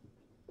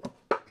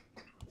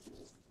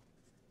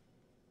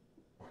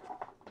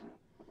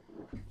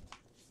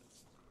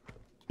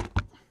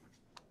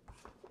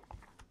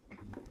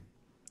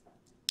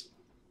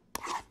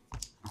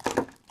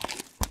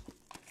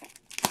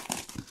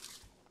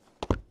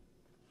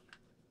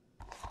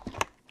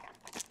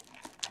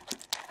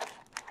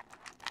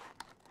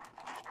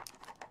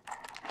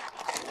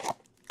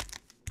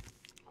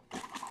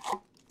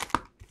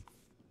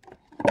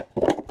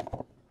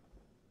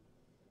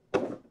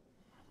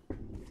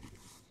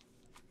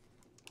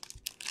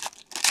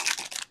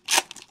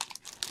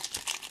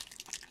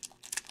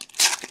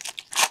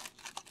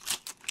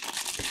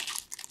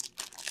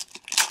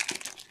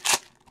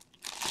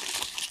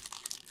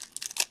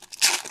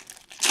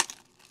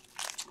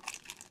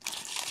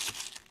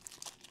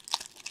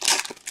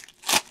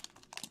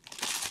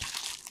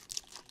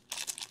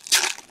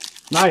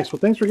 Nice. Well,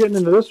 thanks for getting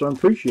into this one.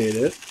 Appreciate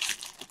it.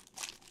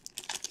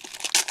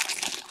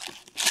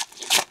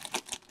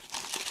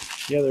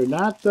 Yeah, they're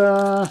not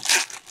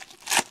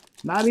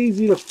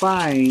easy to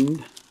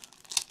find.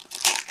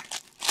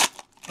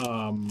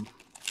 I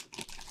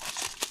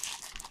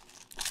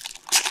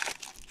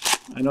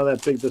know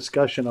that big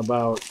discussion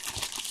about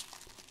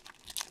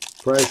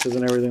prices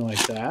and everything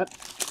like that.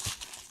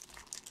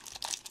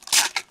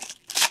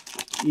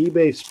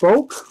 eBay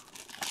spoke.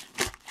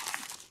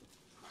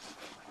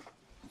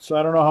 So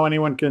I don't know how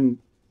anyone can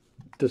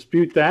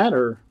dispute that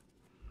or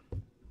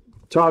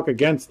talk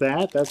against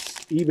that.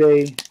 That's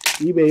eBay.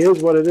 eBay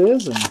is what it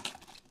is, and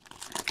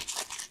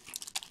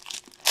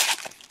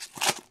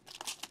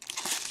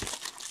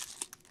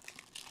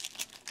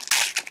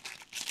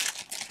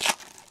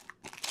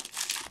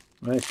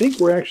And I think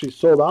we're actually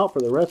sold out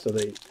for the rest of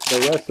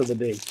the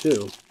day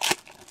too.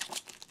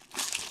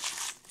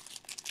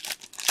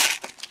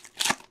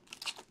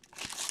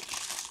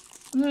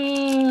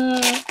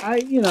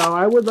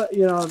 I would,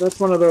 that's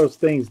one of those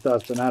things,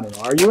 Dustin. I don't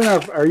know.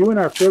 Are you in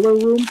our filler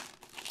room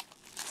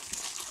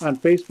on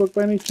Facebook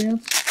by any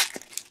chance?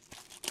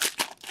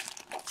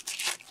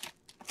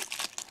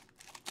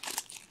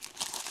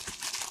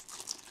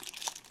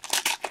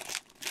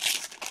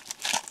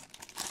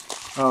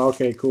 Oh,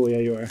 okay, cool. Yeah,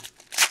 you are.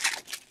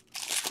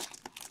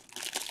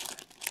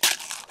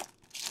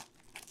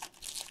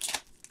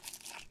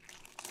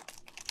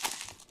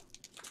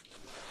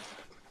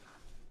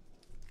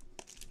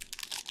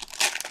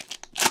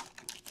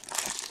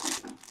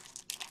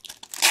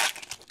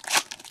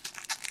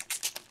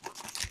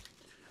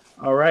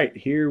 All right,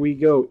 here we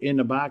go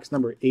into box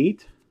number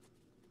 8.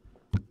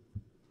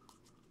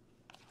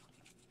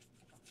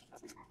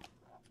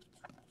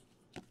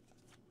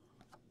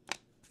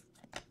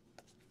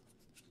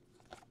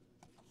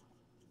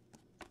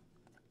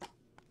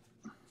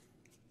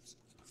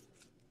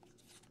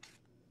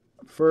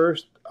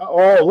 First,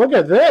 oh, look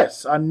at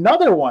this.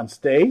 Another one,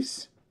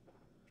 Stace.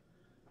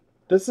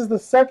 This is the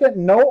second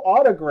no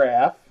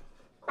autograph.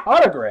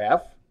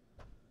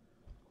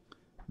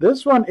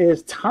 This one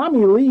is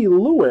Tommy Lee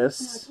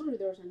Lewis. I told you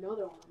there was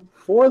another one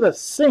for the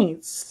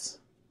Saints.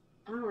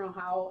 I don't know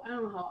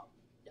how.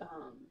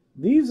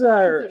 These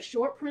are, if they're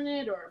short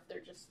printed or if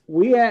they're just.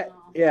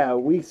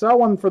 we saw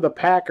one for the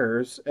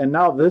Packers, and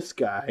now this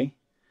guy.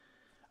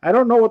 I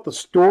don't know what the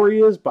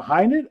story is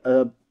behind it.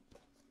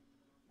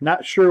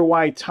 Not sure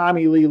why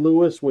Tommy Lee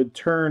Lewis would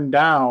turn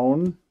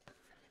down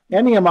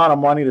any amount of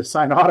money to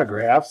sign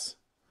autographs.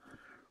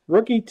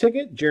 Rookie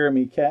ticket,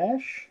 Jeremy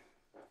Cash.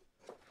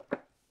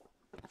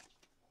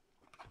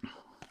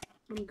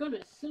 I'm going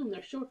to assume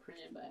they're short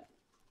printed, but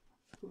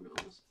who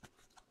knows?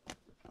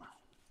 I've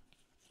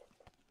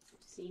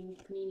seen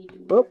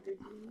Panini do weird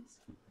things.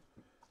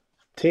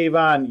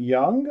 Tavon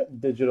Young,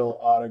 digital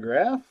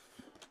autograph.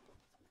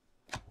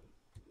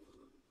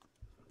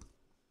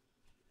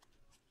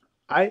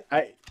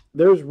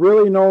 There's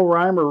really no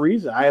rhyme or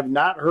reason. I have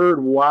not heard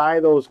why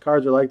those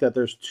cards are like that.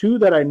 There's 2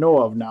 that I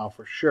know of now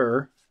for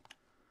sure.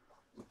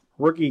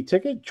 Rookie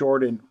ticket,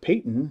 Jordan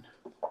Payton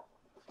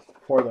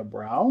for the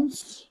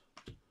Browns.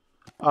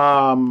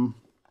 Yeah,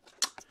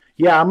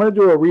 I'm going to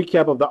do a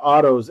recap of the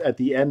autos at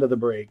the end of the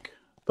break.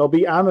 They'll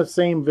be on the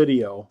same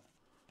video.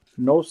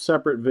 No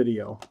separate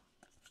video.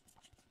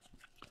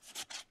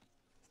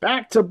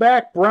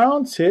 Back-to-back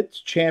Browns hits,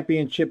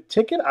 championship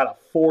ticket out of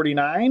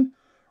 49.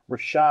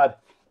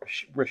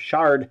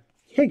 Rashard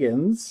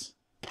Higgins.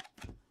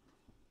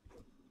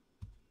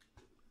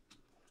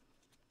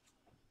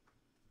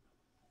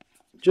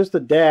 Just a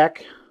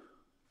Dak.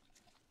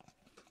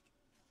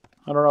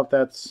 I don't know if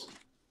that's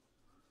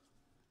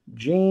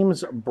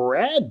James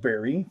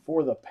Bradbury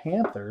for the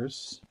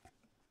Panthers.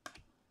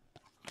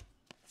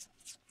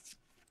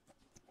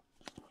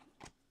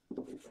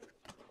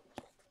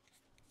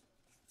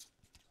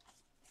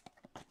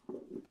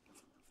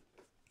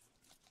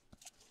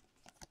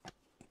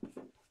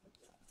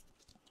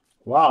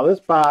 Wow, this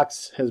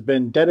box has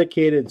been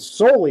dedicated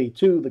solely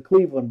to the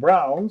Cleveland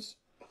Browns.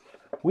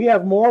 We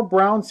have more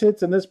Browns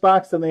hits in this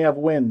box than they have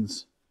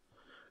wins.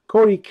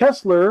 Cody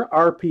Kessler,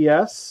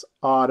 RPS,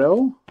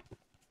 auto.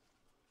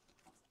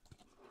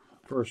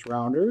 First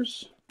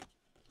rounders.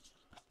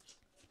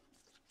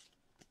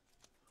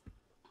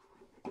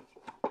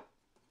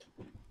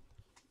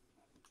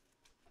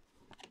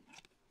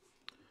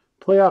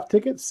 Playoff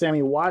ticket,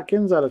 Sammy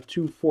Watkins out of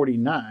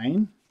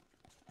 249.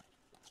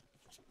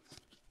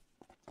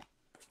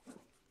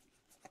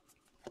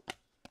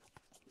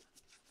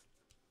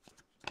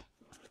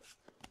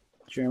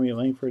 Jeremy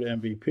Langford,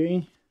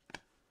 MVP.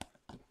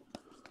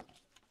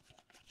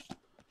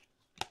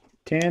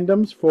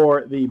 Tandems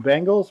for the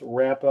Bengals.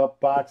 Wrap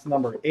up box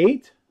number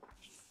 8.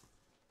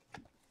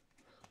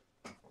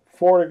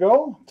 4 to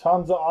go.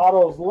 Tons of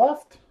autos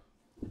left.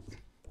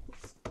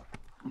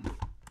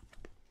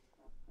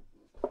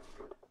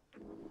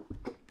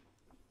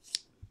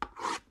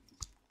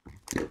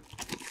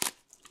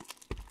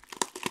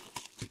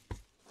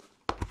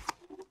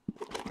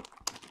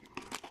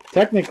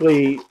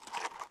 Technically,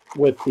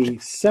 with the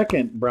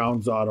second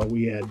Browns auto,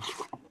 we had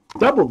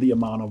double the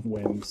amount of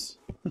wins.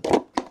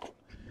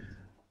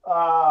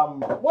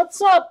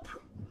 What's up?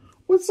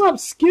 What's up,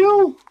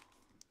 Skill?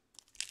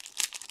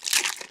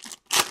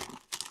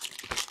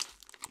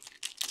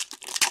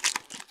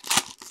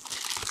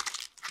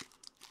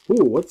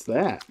 Ooh, what's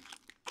that?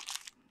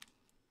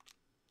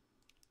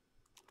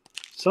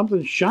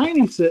 Something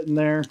shiny sitting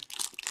there.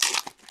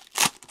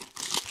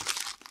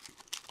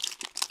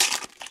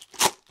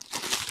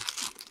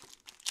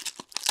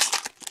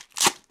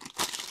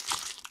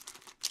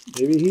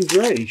 Maybe he's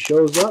right. He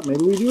shows up.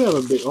 Maybe we do have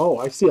a big... Oh,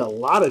 I see a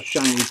lot of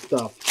shiny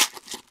stuff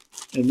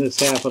in this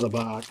half of the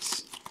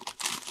box.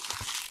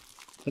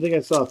 I think I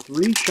saw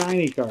 3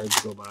 shiny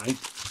cards go by.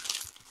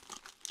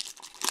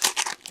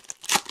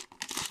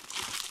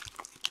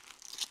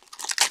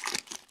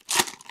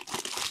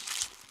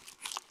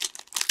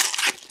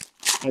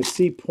 I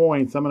see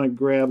points. I'm going to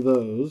grab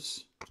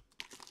those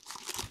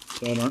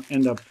so I don't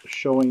end up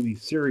showing the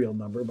serial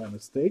number by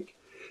mistake.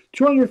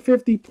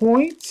 250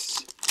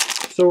 points.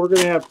 So we're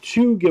going to have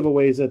 2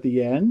 giveaways at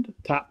the end.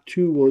 Top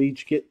 2 will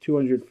each get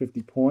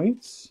 250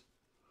 points.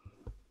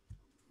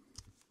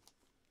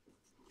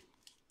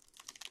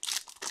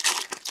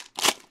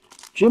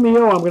 Jimmy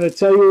O, I'm going to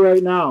tell you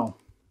right now,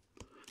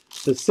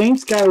 the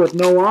Saints guy with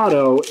no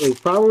auto is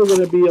probably going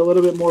to be a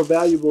little bit more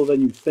valuable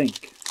than you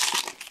think.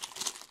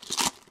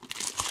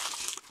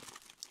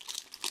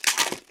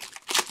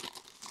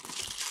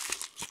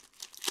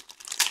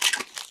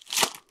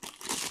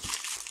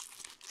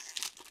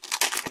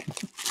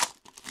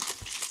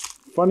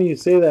 Funny you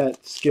say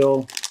that,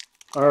 Skill.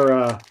 We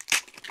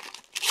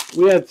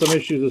had some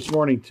issues this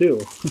morning too.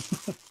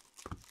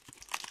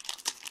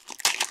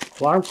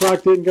 Alarm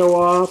clock didn't go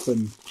off,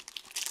 and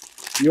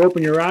you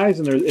open your eyes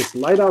and it's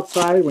light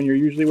outside when you're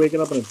usually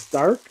waking up and it's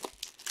dark.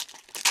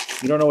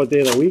 You don't know what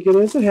day of the week it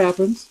is. It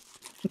happens.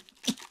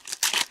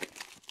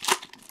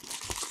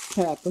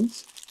 It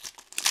happens.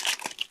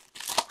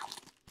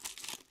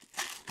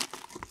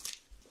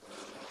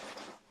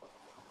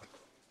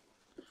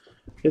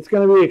 It's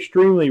going to be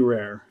extremely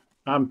rare.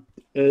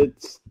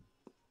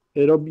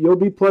 You'll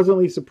be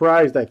pleasantly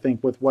surprised, I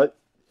think, with what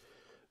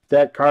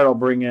that card will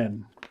bring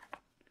in.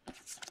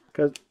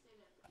 Because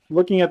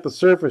looking at the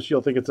surface,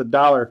 you'll think it's a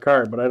 $1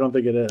 card, but I don't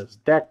think it is.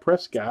 Dak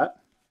Prescott.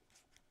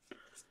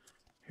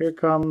 Here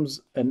comes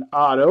an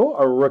auto,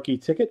 a rookie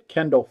ticket,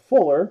 Kendall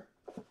Fuller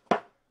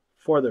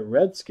for the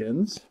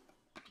Redskins.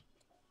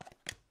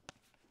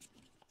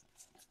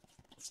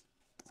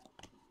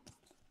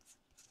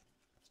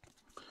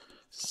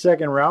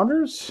 Second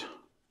rounders.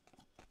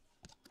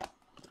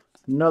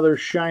 Another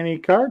shiny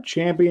card,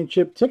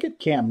 championship ticket,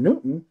 Cam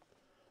Newton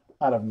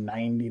out of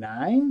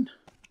 99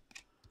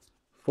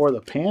 for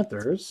the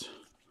Panthers.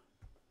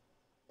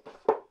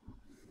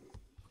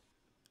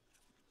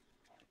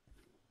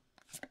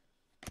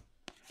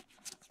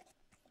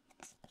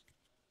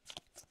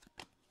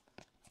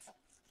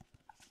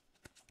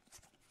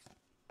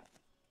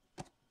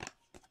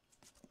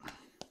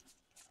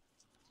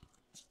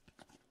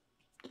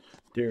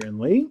 Darren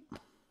Lee.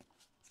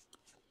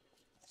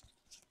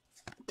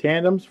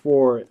 Tandems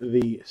for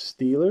the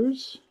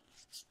Steelers.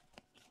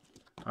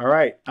 All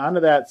right, on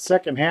to that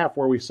second half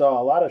where we saw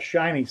a lot of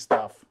shiny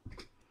stuff.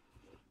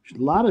 A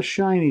lot of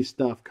shiny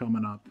stuff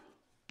coming up.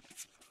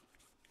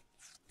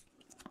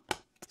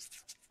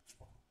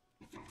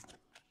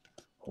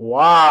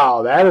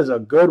 Wow, that is a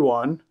good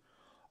one.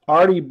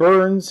 Artie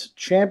Burns,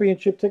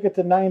 championship ticket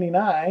to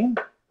 99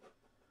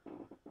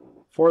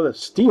 for the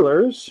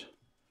Steelers.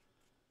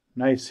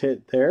 Nice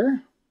hit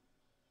there.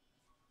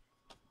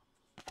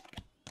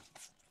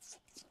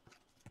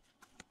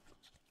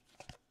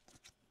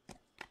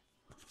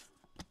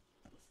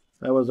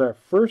 That was our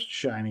first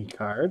shiny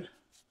card.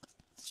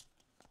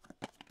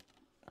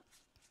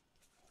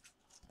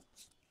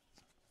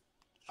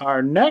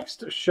 Our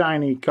next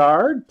shiny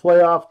card,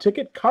 playoff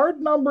ticket, card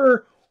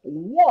number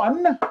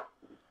 1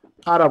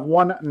 out of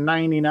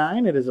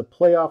 199. It is a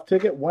playoff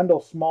ticket,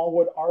 Wendell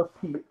Smallwood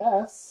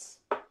RPS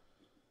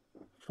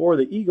for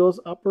the Eagles.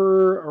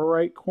 Upper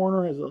right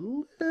corner has a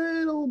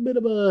little bit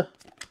of a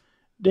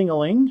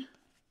ding-a-ling.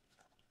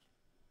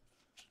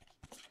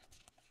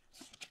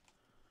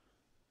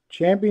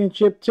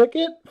 Championship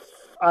ticket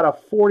out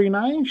of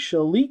 49,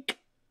 Shalik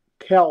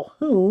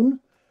Calhoun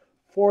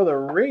for the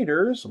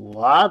Raiders.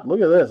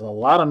 Look at this. A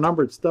lot of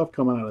numbered stuff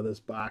coming out of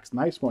this box.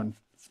 Nice one.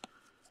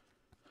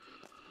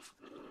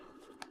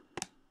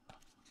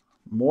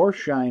 More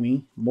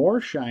shiny.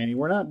 More shiny.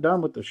 We're not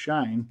done with the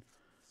shine.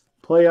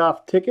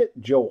 Playoff ticket,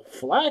 Joe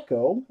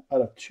Flacco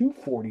out of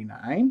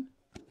 249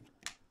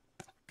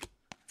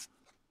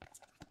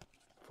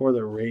 for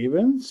the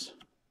Ravens.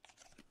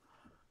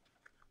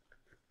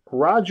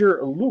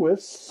 Roger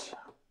Lewis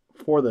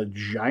for the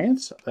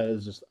Giants. That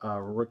is just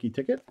a rookie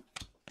ticket.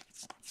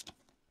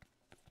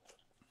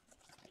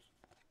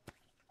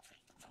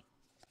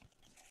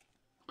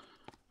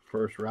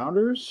 First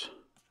rounders.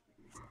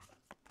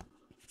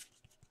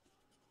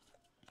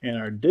 And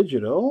our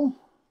digital,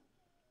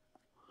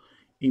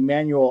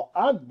 Emmanuel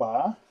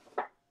Agba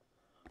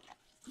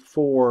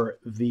for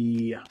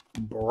the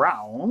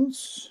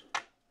Browns.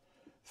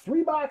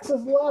 3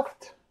 boxes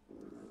left.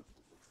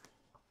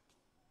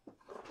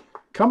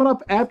 Coming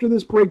up after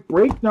this break,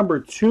 break number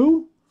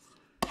 2.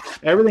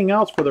 Everything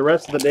else for the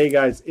rest of the day,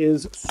 guys,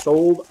 is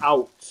sold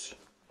out.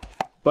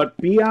 But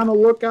be on the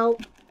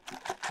lookout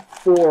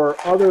for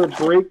other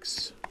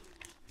breaks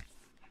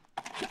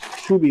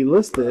to be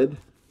listed.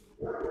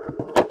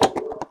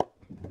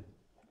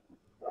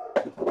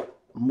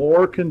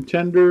 More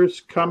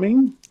contenders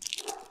coming.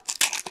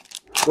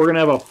 We're going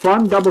to have a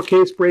fun double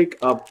case break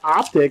of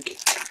Optic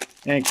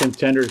and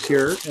contenders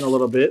here in a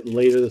little bit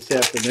later this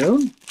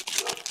afternoon.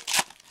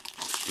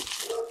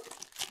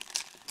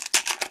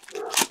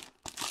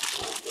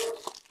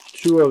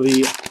 Two of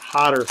the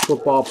hotter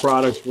football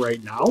products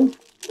right now.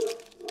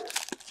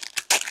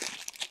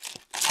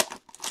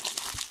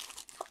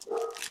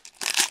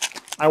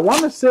 I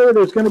want to say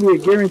there's going to be a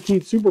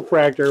guaranteed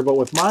superfractor, but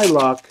with my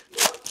luck,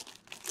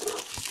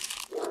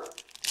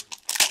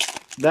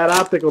 that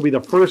optic will be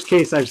the first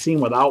case I've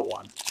seen without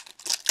one.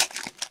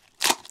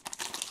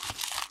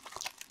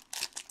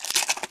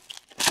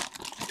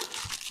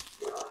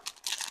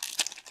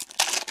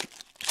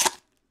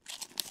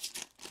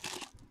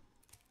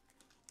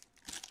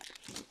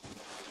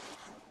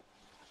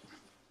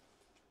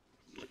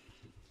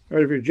 All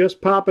right, if you're just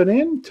popping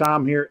in,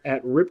 Tom here at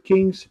Rip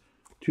Kings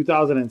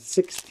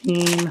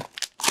 2016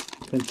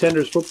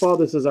 Contenders Football.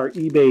 This is our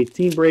eBay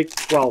team break,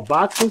 12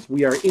 boxes.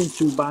 We are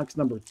into box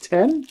number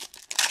 10.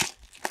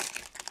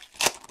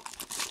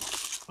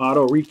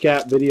 Auto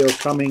recap video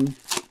coming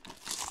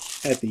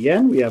at the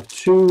end. We have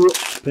 2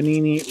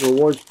 Panini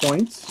rewards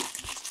points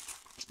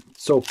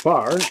so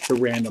far to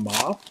random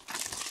off.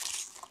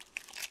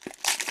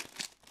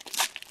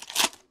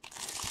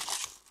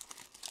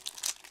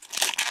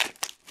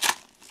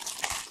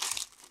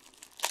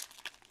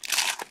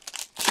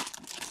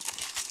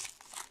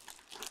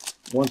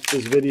 Once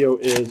this video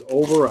is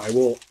over, I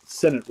will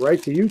send it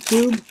right to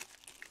YouTube.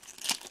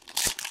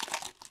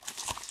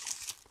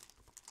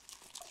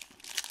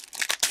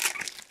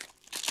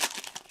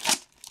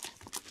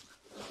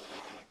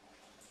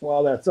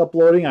 While that's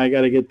uploading, I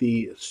got to get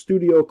the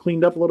studio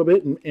cleaned up a little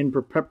bit in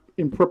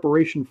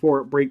preparation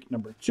for break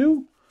number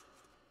 2.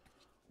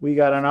 We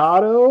got an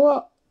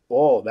auto.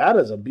 Oh, that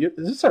is a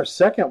beautiful. Is this our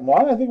second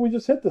one? I think we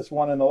just hit this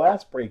one in the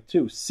last break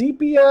too.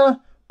 Sepia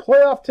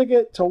playoff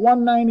ticket to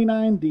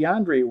 199,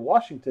 DeAndre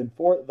Washington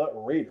for the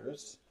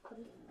Raiders.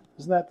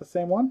 Isn't that the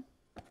same one?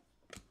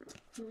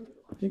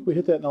 I think we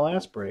hit that in the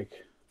last break.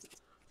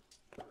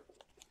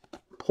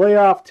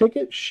 Playoff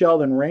ticket,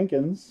 Sheldon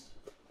Rankins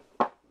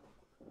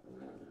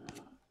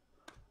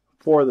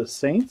for the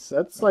Saints.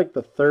 That's like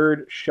the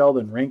 3rd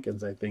Sheldon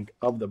Rankins, I think,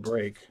 of the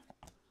break.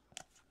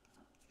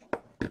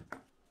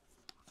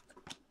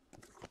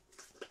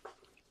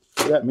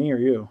 Is that me or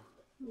you?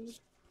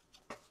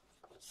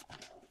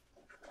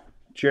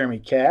 Jeremy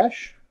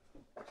Cash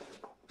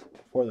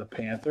for the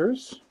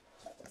Panthers.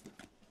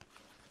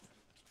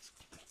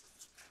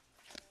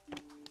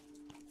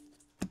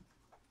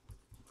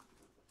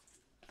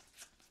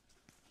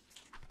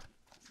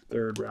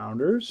 Third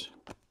rounders.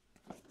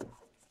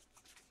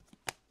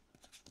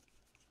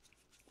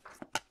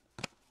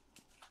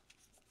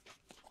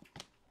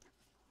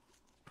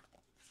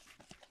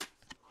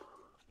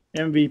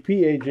 MVP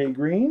AJ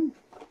Green.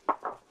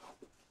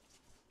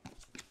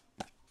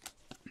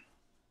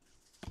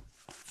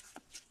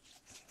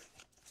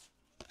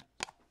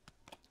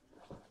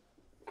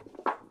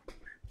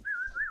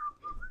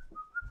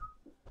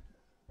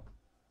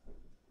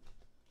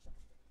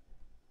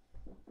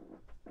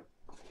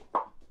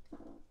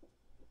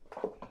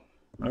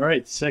 All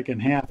right, second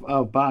half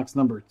of box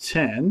number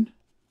 10.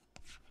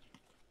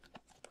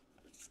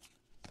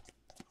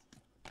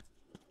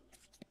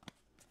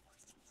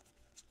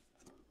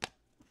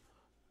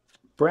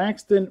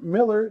 Braxton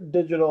Miller,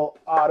 digital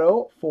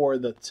auto for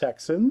the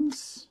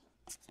Texans.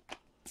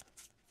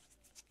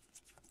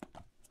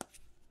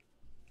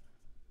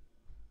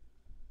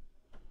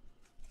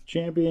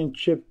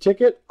 Championship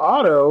ticket,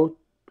 auto.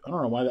 I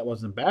don't know why that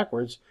wasn't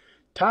backwards.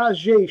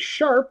 Tajay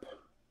Sharp.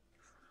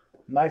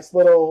 Nice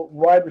little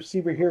wide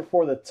receiver here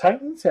for the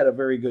Titans. Had a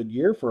very good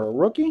year for a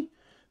rookie.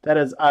 That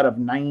is out of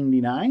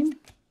 99.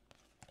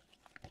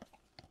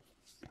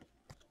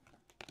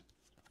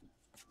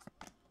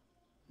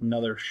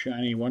 Another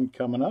shiny one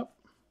coming up.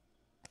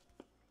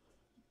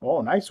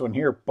 Oh, nice one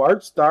here.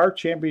 Bart Starr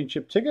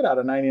championship ticket out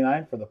of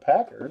 99 for the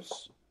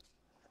Packers.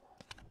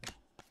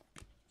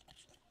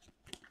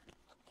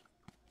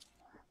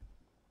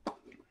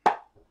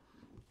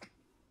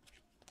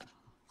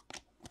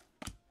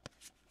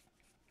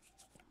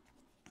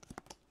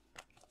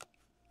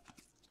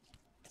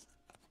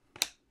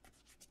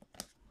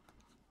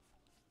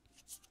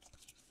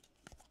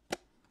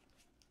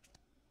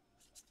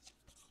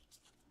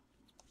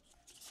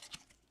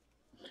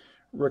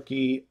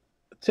 Rookie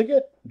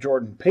ticket,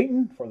 Jordan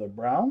Payton for the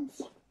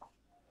Browns.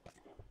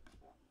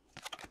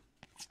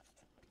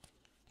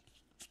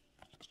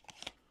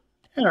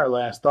 And our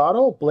last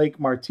auto, Blake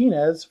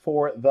Martinez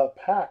for the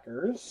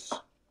Packers.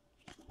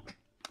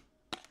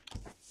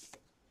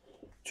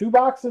 2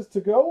 boxes to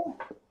go.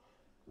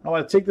 I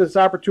want to take this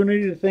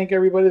opportunity to thank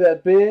everybody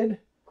that bid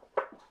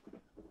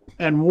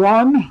and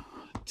won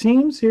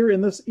teams here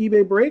in this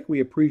eBay break. We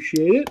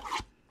appreciate it.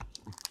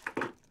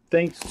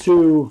 Thanks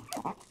to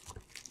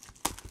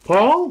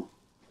Paul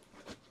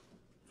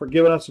for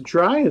giving us a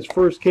try, his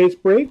first case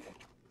break.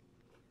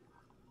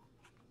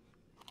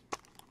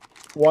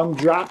 One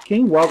Drop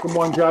King. Welcome,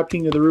 One Drop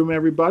King, to the room,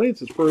 everybody. It's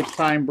his first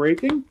time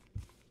breaking.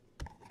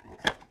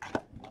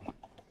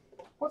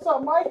 What's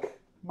up, Mike?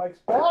 Mike's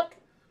back.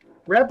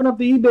 Wrapping up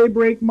the eBay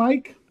break,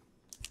 Mike.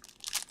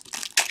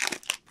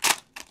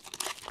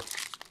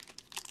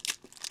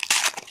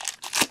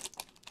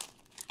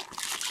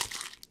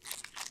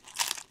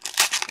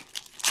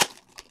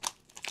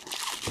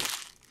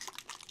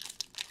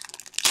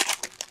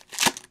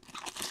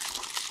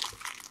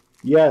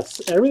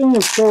 Yes, everything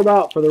is sold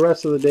out for the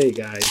rest of the day,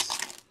 guys.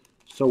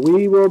 So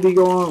we will be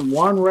going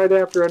one right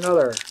after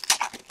another.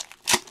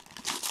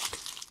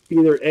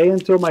 Either A,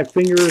 until my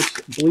fingers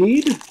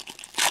bleed,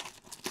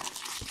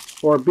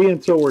 or B,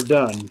 until we're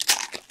done.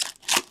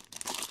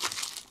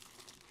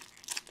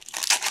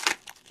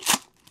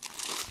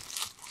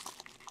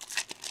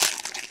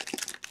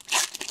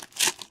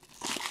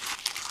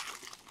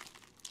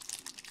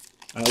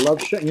 I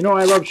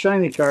love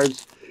shiny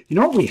cards. You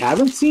know what we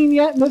haven't seen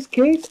yet in this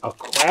case? A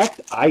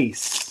cracked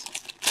ice.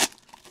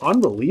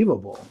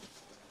 Unbelievable.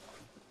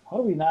 How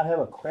do we not have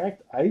a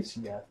cracked ice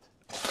yet?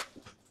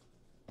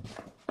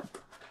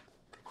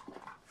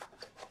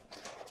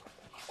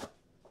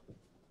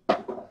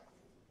 That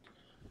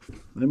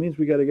means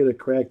we got to get a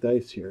cracked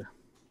ice here.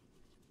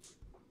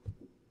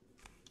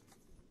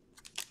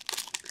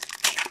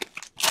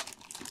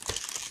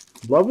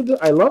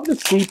 I love the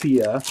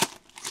sepia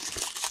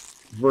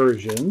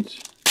versions.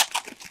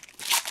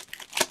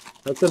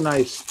 That's a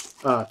nice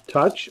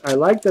touch. I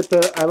like the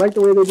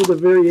way they did the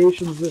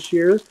variations this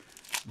year.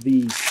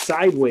 The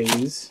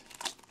sideways.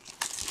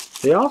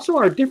 They also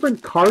are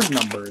different card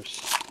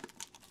numbers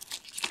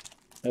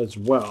as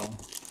well.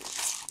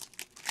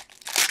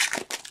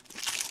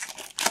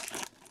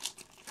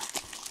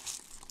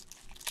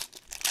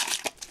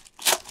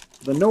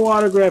 The no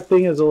autograph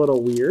thing is a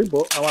little weird,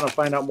 but I want to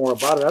find out more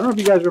about it. I don't know if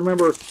you guys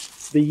remember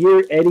the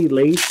year Eddie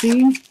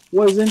Lacy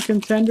was in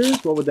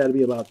Contenders. What would that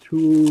be, about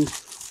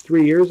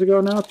 2-3 years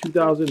ago now?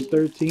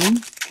 2013.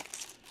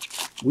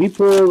 We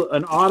pulled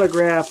an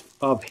autograph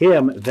of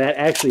him that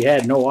actually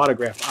had no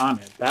autograph on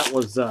it. That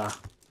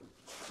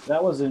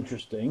was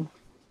interesting.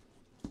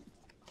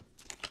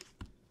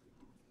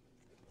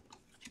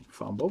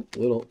 Fumble, a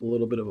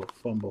little bit of a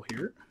fumble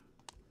here.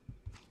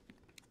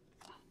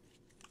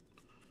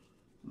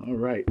 All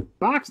right,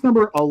 box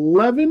number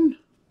 11.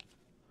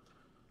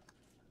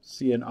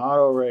 See an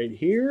auto right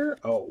here.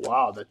 Oh,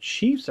 wow, the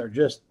Chiefs are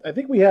just, I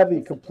think we have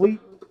the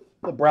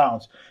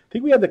Browns. I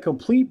think we have the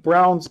complete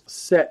Browns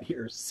set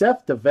here.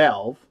 Seth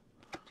DeValve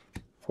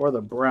for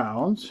the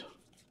Browns.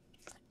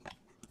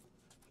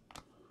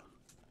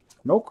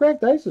 No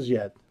cracked ices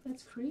yet.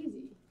 That's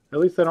crazy. At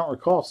least I don't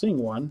recall seeing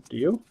one. Do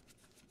you?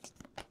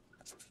 I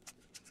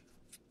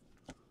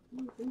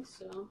don't think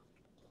so.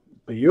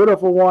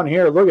 Beautiful one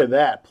here. Look at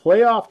that.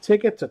 Playoff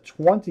ticket to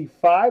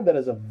 25. That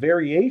is a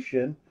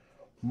variation.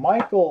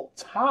 Michael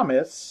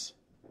Thomas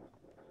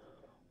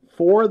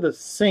for the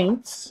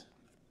Saints.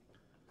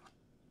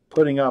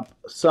 Putting up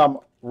some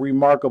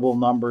remarkable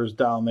numbers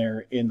down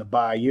there in the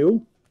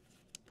Bayou.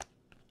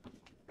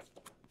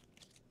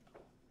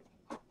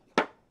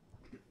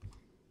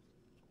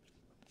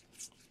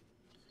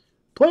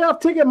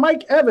 Playoff ticket,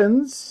 Mike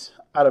Evans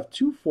out of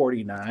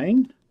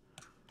 249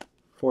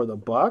 for the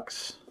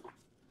Bucks.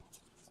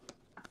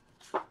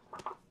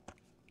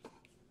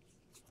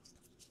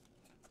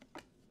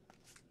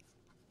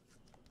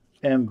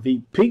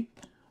 MVP,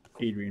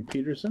 Adrian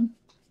Peterson.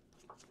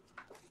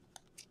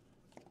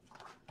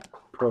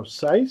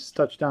 Precise,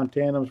 touchdown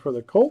tandems for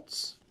the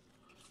Colts.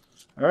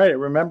 All right,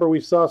 remember we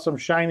saw some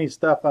shiny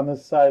stuff on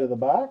this side of the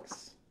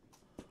box.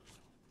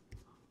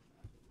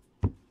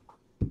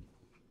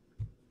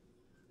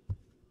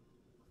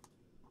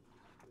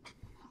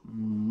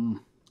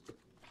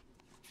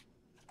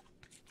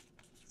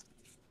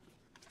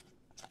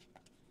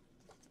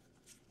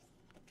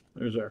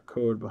 There's our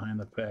code behind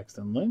the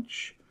Paxton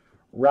Lynch.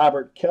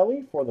 Robert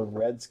Kelly for the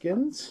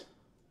Redskins.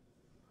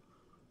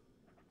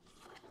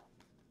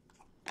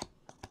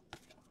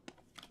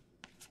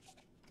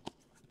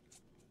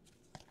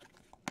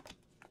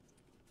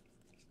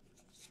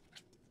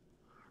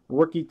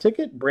 Rookie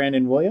ticket,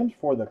 Brandon Williams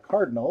for the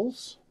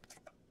Cardinals.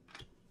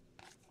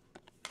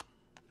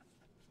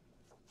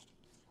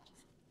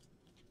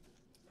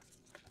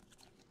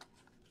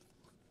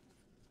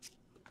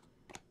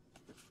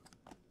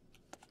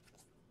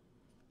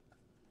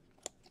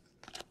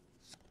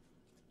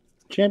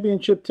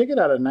 Championship ticket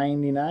out of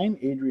 99,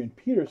 Adrian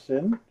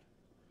Peterson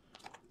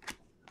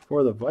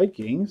for the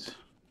Vikings.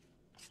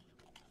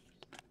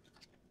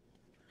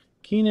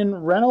 Keenan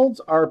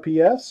Reynolds,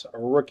 RPS, a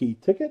rookie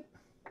ticket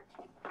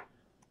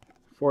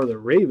for the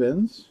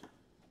Ravens.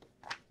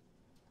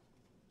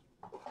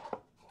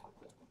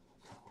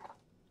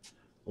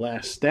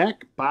 Last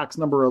stack, box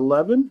number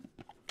 11.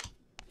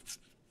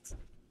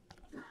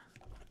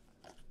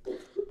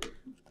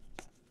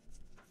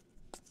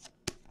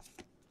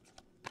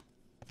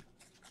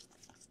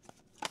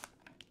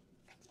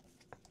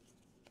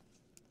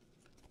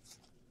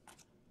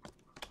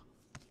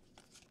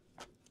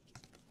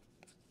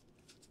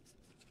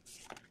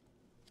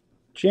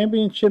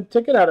 Championship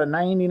ticket out of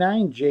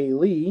 99, Jay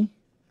Lee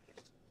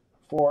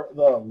for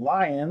the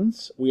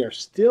Lions. We are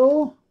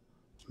still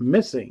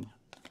missing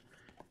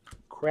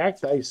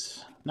cracked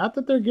ice. Not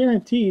that they're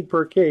guaranteed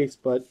per case,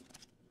 but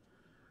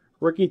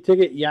rookie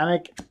ticket,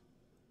 Yannick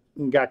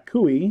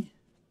Ngakoue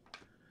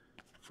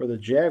for the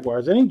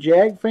Jaguars. Any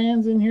Jag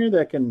fans in here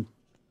that can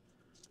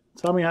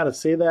tell me how to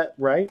say that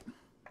right?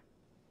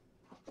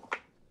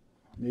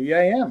 Maybe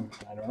I am.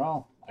 I don't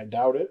know. I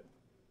doubt it.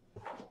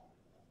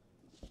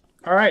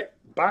 All right,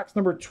 box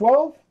number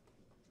 12.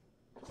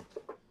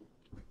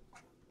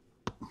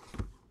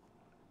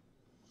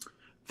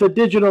 The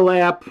digital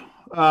app,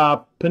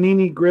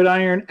 Panini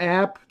Gridiron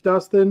app,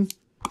 Dustin.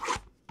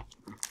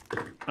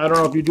 I don't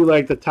know if you do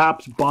like the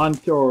Topps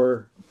Bunt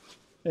or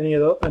any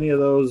of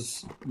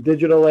those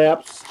digital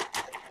apps.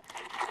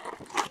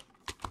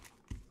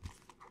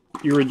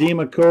 You redeem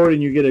a code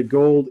and you get a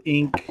gold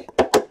ink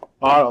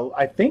auto.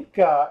 I think,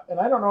 and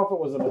I don't know if it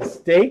was a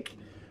mistake,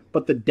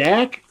 but the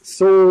DAC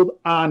sold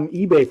on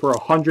eBay for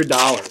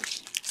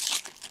 $100.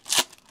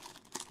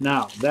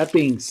 Now, that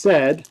being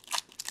said,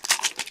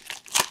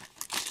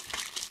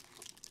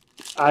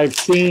 I've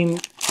seen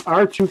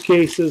our 2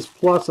 cases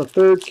plus a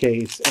 3rd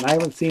case, and I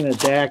haven't seen a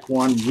DAC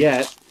one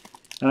yet.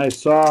 And I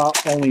saw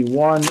only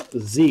one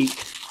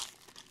Zeke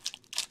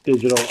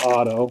digital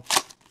auto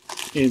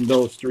in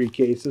those 3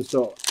 cases.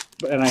 So,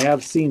 and I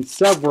have seen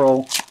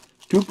several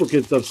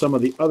duplicates of some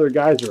of the other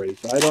guys already.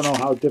 So I don't know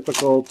how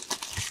difficult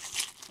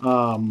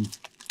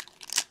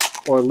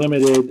or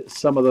limited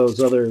some of those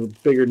other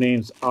bigger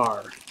names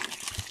are.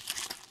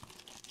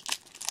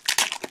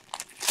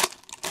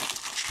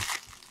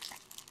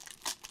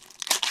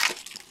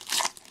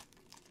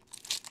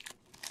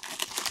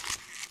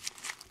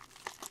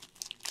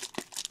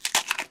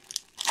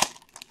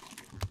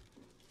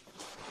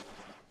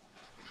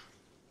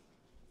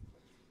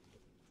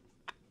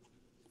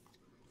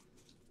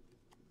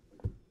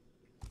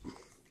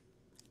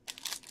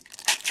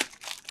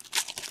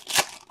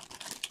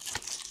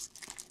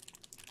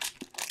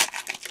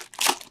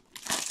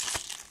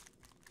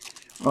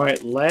 All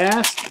right,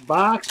 last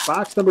box,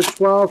 box number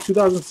 12,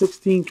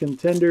 2016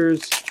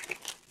 Contenders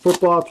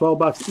Football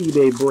 12-box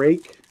eBay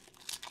break.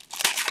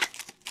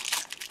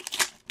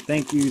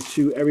 Thank you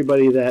to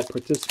everybody that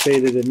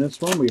participated in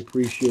this one. We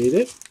appreciate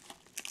it.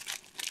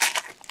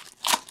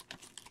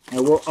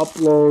 I will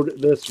upload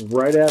this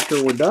right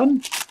after we're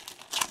done.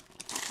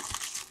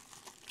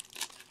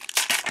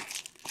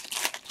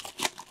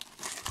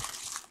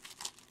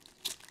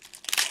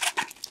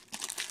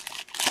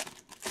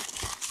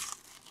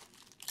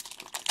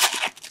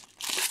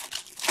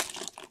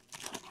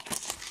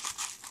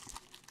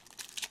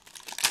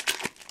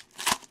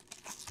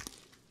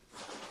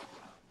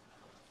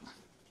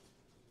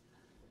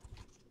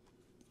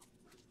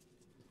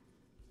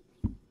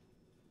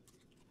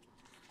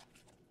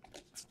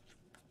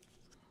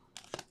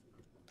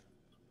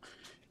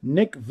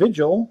 Nick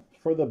Vigil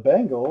for the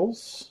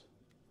Bengals.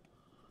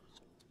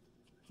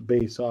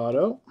 Base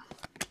auto.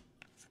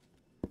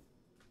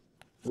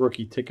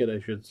 Rookie ticket, I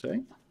should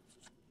say.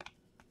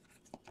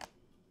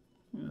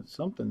 Yeah,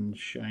 something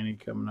shiny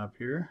coming up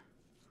here.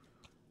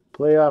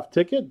 Playoff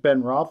ticket,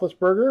 Ben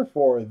Roethlisberger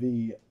for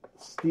the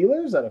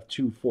Steelers out of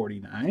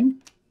 249.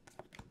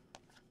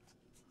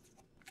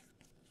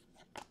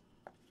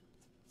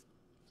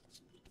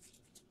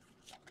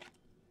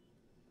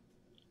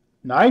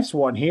 Nice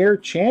one here.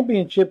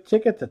 Championship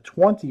ticket to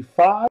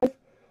 25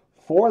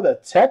 for the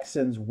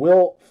Texans,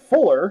 Will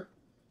Fuller.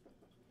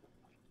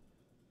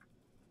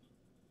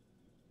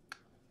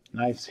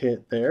 Nice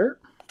hit there.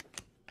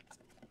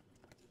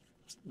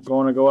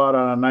 Going to go out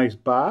on a nice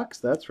box,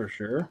 that's for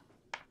sure.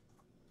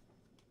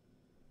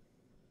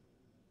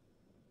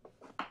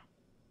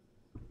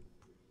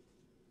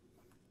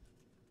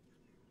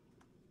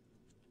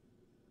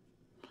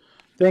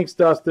 Thanks,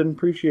 Dustin.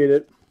 Appreciate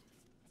it.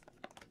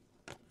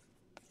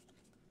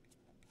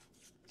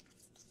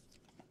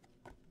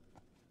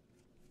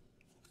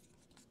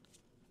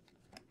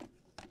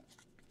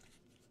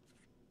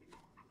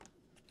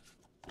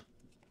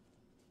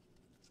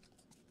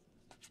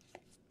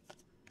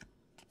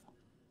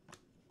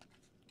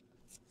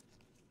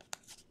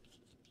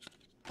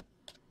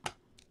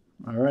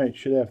 All right,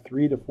 should have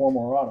 3 to 4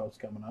 more autos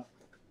coming up.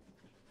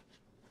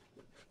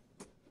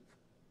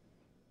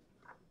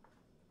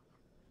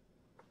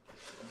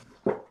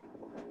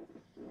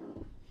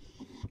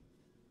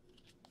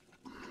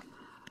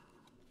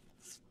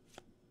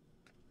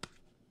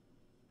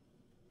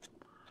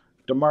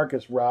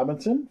 Demarcus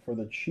Robinson for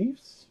the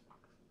Chiefs.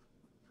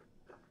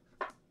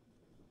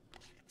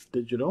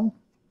 Digital.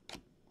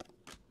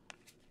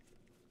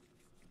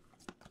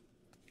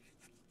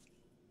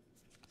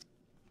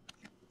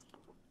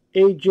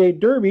 AJ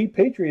Derby,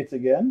 Patriots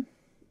again.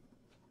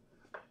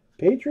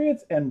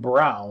 Patriots and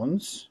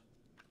Browns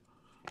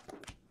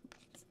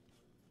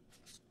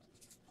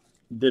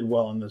did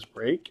well in this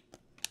break.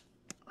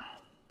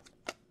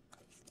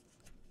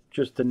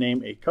 Just to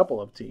name a couple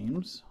of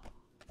teams.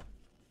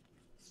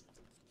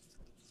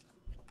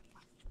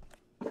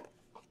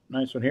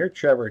 Nice one here.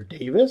 Trevor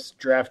Davis,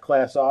 draft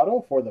class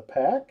auto for the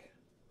Pack.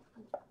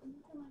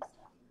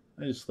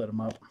 I just slid him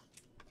up.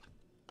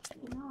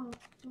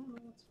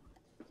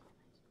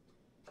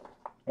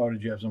 Oh,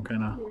 did you have some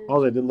kind of... Yeah.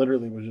 All I did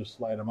literally was just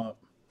slide them up.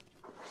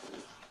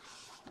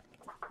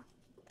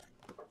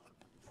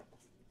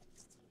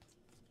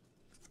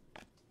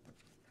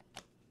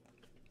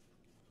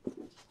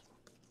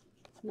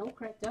 No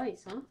cracked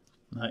ice, huh?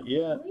 Not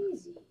yet.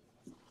 Crazy.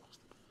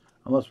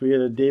 Unless we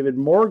get a David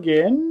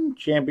Morgan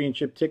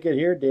championship ticket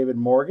here, David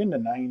Morgan to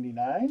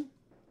 99.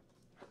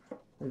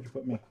 Where'd you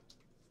put me?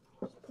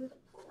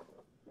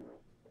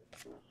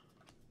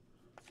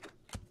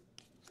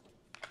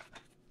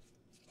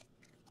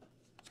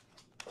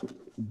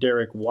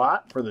 Derek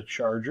Watt for the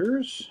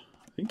Chargers.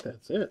 I think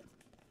that's it.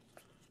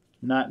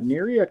 Not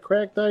nearly a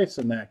cracked ice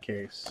in that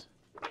case.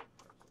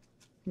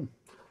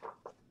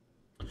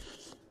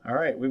 All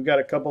right, we've got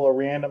a couple of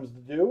randoms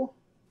to do.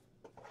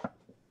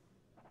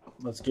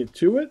 Let's get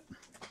to it.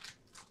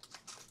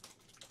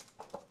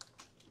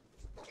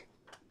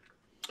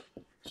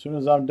 As soon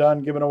as I'm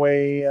done giving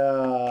away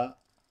via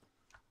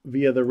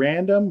the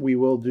random, we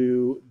will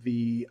do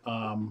the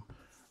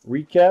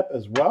recap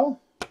as well.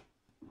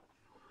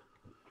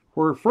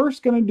 We're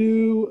first going to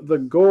do the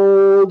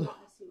gold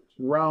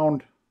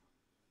round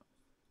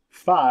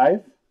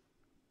 5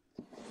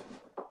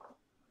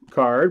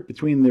 card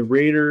between the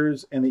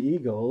Raiders and the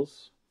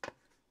Eagles.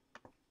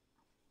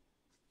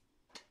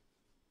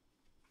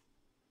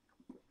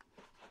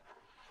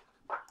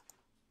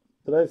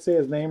 Did I say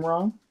his name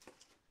wrong?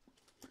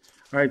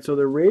 All right, so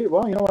the Raiders,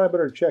 well, you know what? I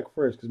better check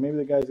first because maybe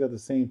the guy's got the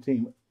same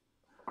team.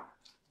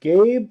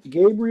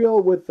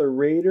 Gabriel with the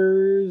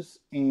Raiders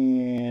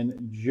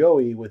and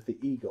Joey with the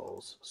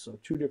Eagles. So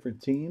 2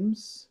 different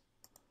teams.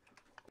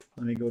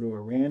 Let me go to a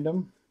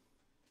random.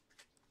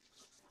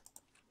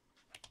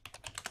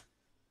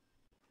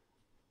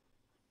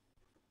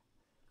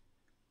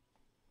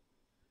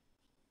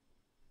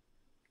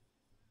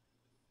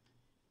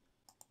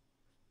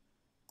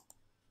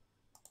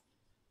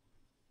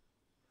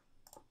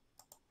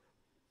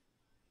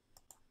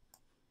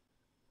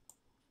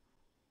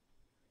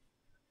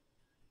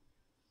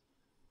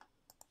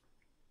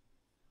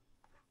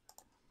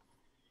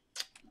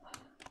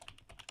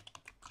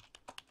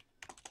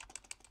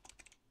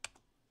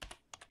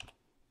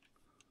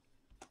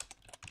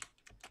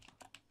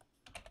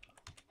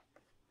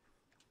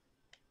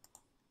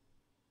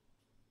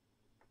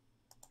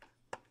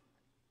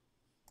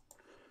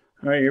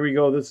 All right, here we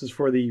go. This is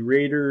for the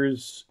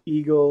Raiders,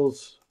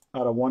 Eagles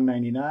out of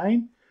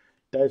 199.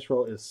 Dice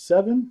roll is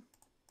 7.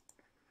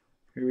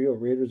 Here we go.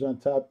 Raiders on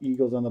top,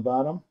 Eagles on the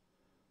bottom.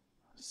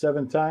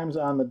 7 times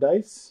on the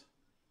dice.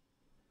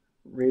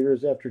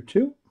 Raiders after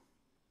 2.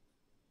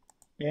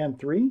 And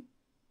 3.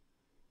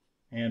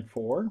 And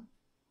 4.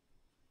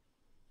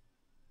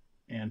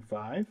 And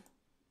 5.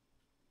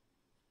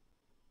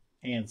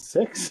 And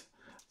 6.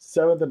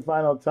 7th and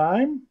final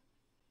time.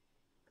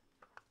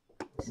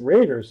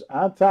 Raiders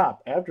on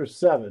top after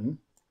 7.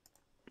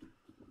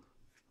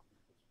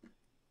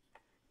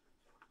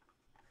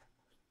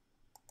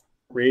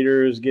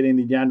 Raiders getting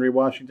the DeAndre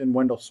Washington,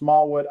 Wendell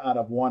Smallwood out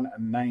of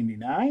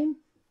 199.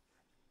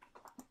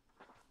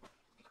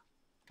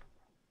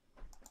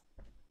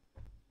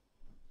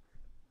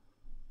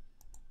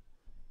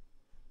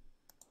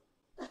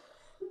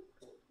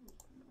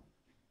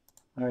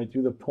 All right,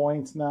 do the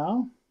points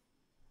now.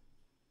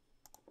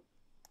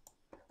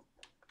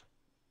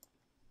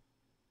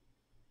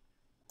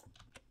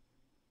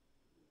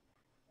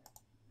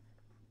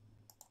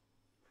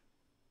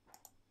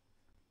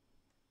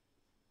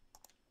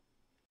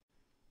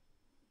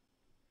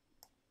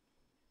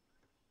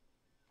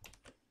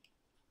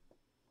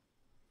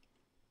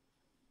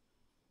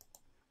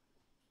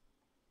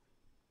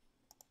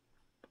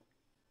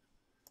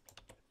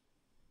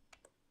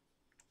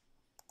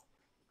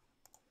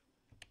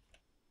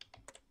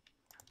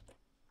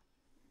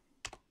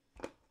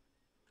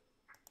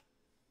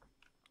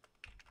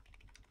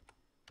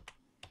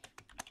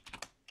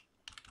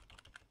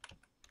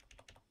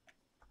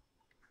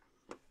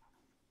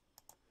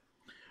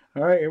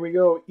 All right, here we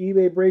go.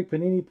 eBay break,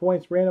 Panini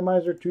points,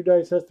 randomizer. 2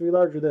 dice has to be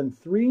larger than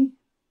 3.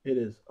 It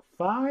is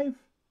 5.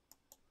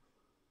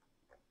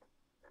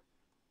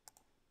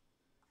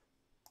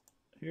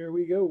 Here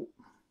we go.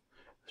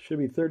 Should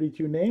be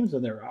 32 names,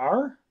 and there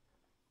are.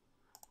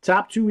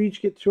 Top 2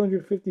 each get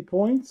 250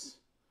 points.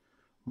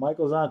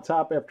 Michael's on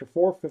top after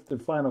 4, 5th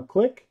and final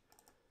click.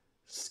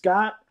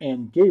 Scott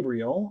and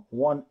Gabriel,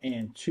 1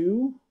 and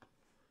 2.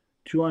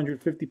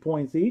 250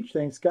 points each.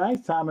 Thanks,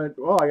 guys. Tom and,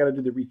 oh, I got to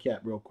do the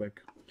recap real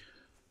quick.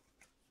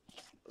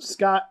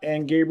 Scott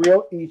and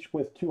Gabriel, each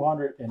with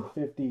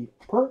 250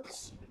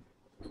 perks.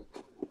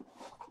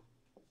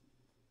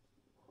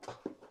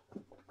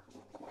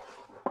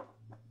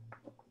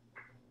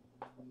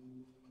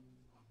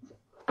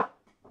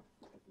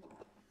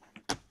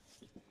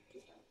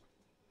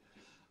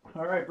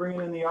 All right,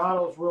 bringing in the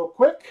autos real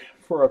quick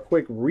for a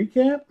quick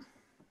recap.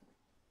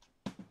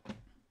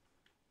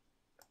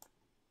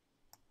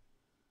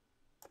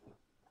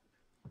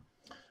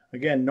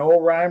 Again, no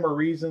rhyme or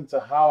reason to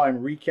how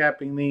I'm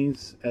recapping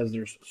these, as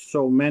there's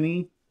so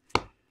many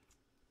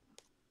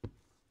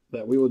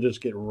that we will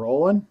just get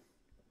rolling.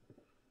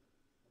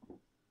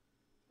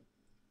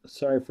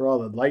 Sorry for all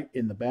the light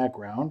in the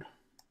background.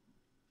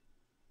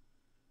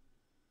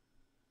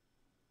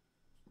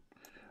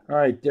 All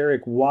right,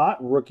 Derek Watt,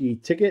 rookie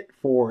ticket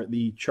for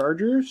the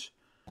Chargers.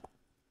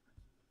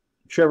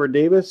 Trevor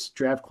Davis,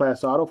 draft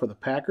class auto for the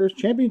Packers.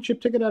 Championship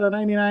ticket out of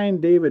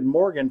 99, David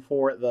Morgan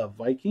for the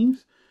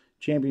Vikings.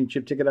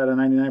 Championship ticket out of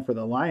 99 for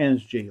the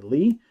Lions, Jay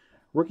Lee.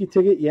 Rookie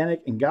ticket,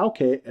 Yannick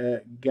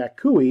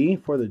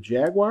Ngakoue for the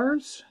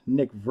Jaguars.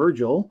 Nick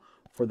Virgil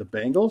for the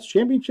Bengals.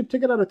 Championship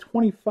ticket out of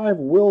 25,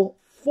 Will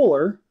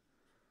Fuller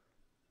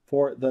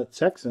for the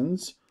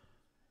Texans.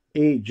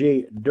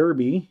 A.J.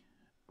 Derby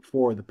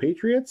for the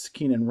Patriots.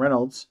 Keenan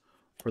Reynolds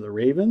for the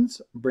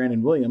Ravens.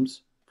 Brandon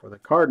Williams for the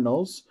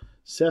Cardinals.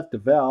 Seth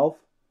DeValve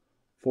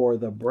for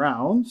the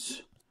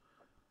Browns.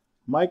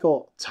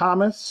 Michael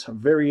Thomas,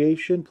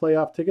 variation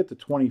playoff ticket to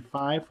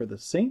 25 for the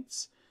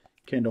Saints.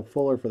 Kendall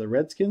Fuller for the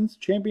Redskins.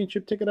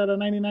 Championship ticket out of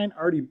 99,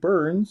 Artie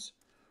Burns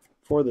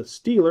for the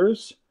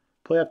Steelers.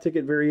 Playoff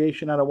ticket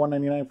variation out of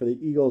 199 for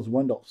the Eagles,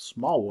 Wendell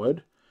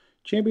Smallwood.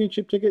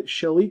 Championship ticket,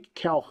 Shalik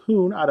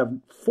Calhoun out of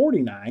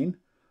 49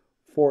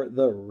 for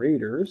the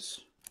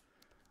Raiders.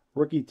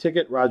 Rookie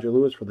ticket, Roger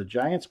Lewis for the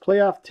Giants.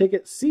 Playoff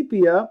ticket,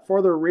 Sepia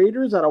for the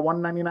Raiders out of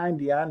 199,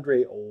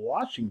 DeAndre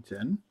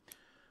Washington.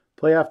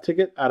 Playoff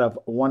ticket out of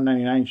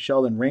 199,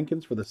 Sheldon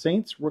Rankins for the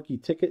Saints. Rookie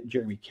ticket,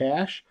 Jeremy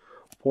Cash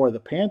for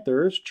the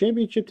Panthers.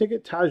 Championship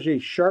ticket,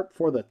 Tajay Sharp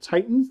for the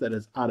Titans. That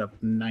is out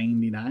of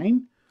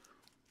 99.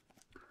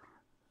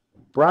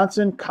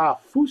 Bronson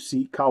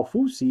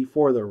Kaufusi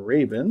for the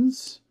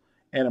Ravens.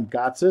 Adam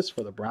Gotsis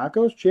for the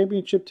Broncos.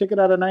 Championship ticket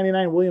out of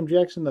 99, William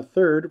Jackson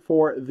III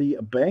for the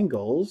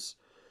Bengals.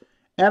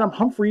 Adam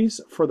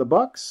Humphries for the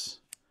Bucks.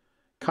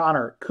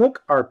 Connor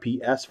Cook,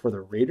 RPS for the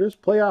Raiders.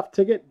 Playoff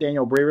ticket,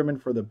 Daniel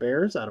Braverman for the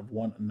Bears out of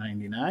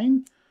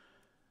 199.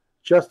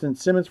 Justin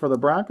Simmons for the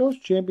Broncos.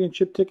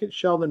 Championship ticket,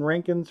 Sheldon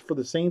Rankins for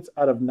the Saints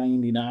out of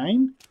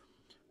 99.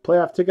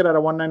 Playoff ticket out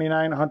of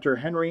 199, Hunter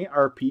Henry,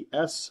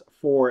 RPS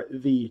for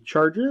the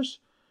Chargers.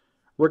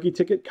 Rookie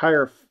ticket,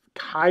 Kyler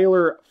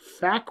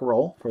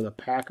Fackrell for the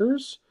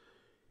Packers.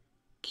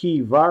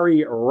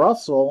 Kivari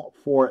Russell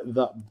for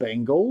the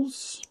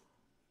Bengals.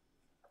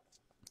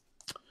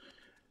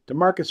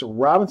 Demarcus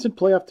Robinson,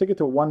 playoff ticket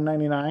to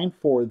 199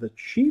 for the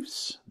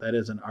Chiefs. That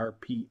is an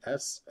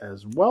RPS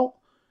as well.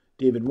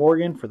 David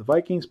Morgan for the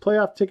Vikings.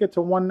 Playoff ticket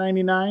to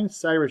 199.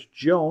 Cyrus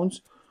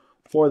Jones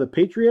for the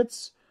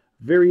Patriots.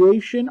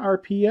 Variation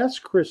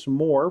RPS, Chris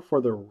Moore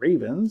for the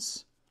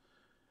Ravens.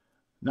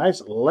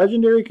 Nice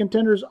legendary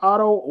contenders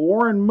auto,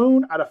 Warren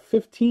Moon out of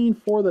 15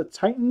 for the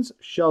Titans.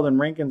 Sheldon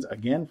Rankins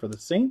again for the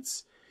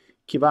Saints.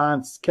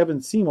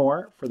 Kevin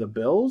Seymour for the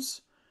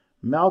Bills.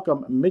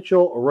 Malcolm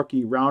Mitchell,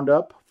 rookie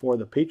roundup for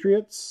the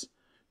Patriots.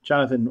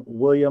 Jonathan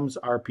Williams,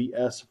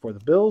 RPS for the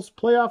Bills.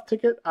 Playoff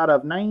ticket out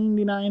of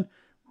 99,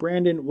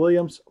 Brandon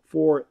Williams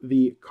for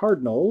the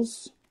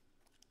Cardinals.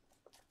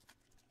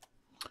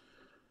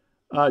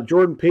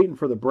 Jordan Payton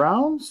for the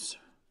Browns.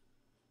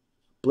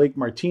 Blake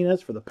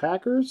Martinez for the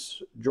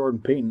Packers. Jordan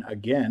Payton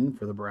again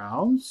for the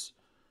Browns.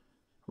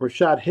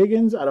 Rashad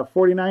Higgins out of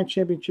 49,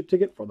 championship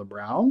ticket for the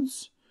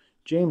Browns.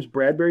 James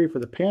Bradbury for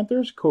the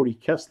Panthers. Cody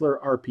Kessler,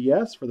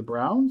 RPS for the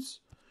Browns.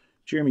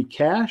 Jeremy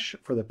Cash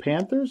for the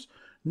Panthers.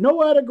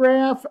 No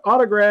autograph,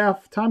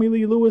 Tommy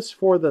Lee Lewis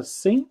for the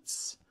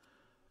Saints.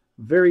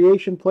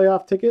 Variation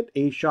playoff ticket,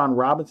 Ashawn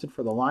Robinson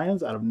for the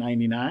Lions out of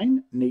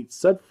 99. Nate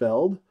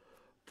Sudfeld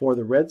for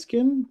the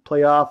Redskins.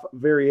 Playoff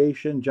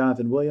variation,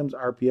 Jonathan Williams,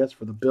 RPS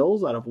for the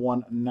Bills out of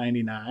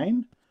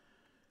 199.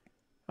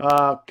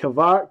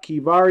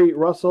 Kivari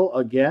Russell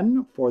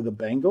again for the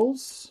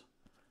Bengals.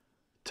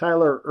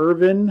 Tyler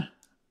Irvin,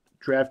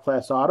 draft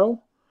class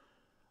auto.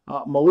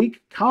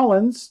 Malik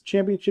Collins,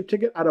 championship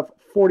ticket out of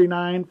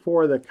 49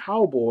 for the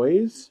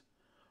Cowboys.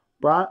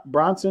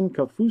 Bronson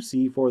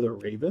Kaufusi for the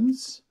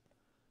Ravens.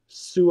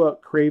 Sua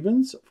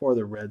Cravens for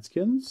the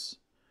Redskins.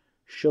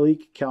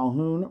 Shalik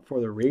Calhoun for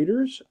the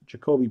Raiders.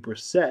 Jacoby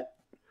Brissett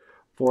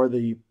for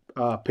the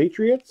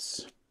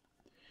Patriots.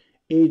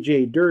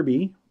 A.J.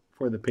 Derby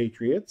for the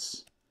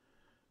Patriots.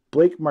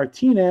 Blake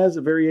Martinez,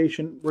 a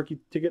variation rookie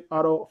ticket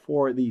auto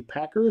for the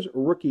Packers.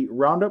 Rookie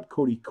roundup,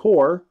 Cody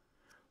Core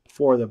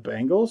for the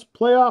Bengals.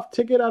 Playoff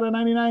ticket out of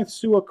 99,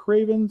 Sua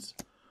Cravens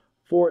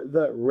for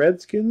the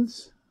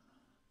Redskins.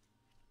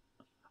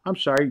 I'm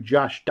sorry,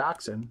 Josh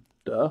Doxson.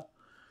 Duh.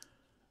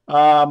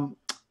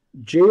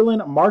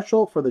 Jalen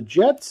Marshall for the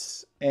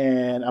Jets.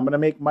 And I'm going to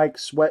make Mike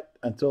sweat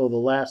until the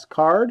last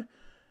card.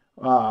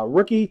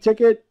 Rookie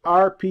ticket,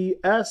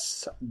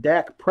 RPS,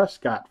 Dak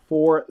Prescott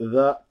for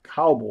the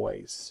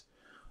Cowboys.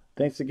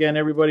 Thanks again,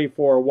 everybody,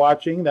 for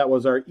watching. That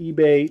was our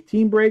eBay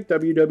team break,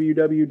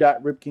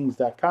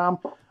 www.ripkings.com.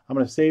 I'm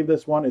going to save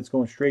this one. It's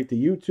going straight to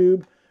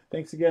YouTube.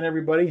 Thanks again,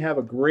 everybody. Have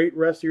a great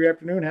rest of your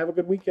afternoon. Have a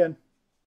good weekend.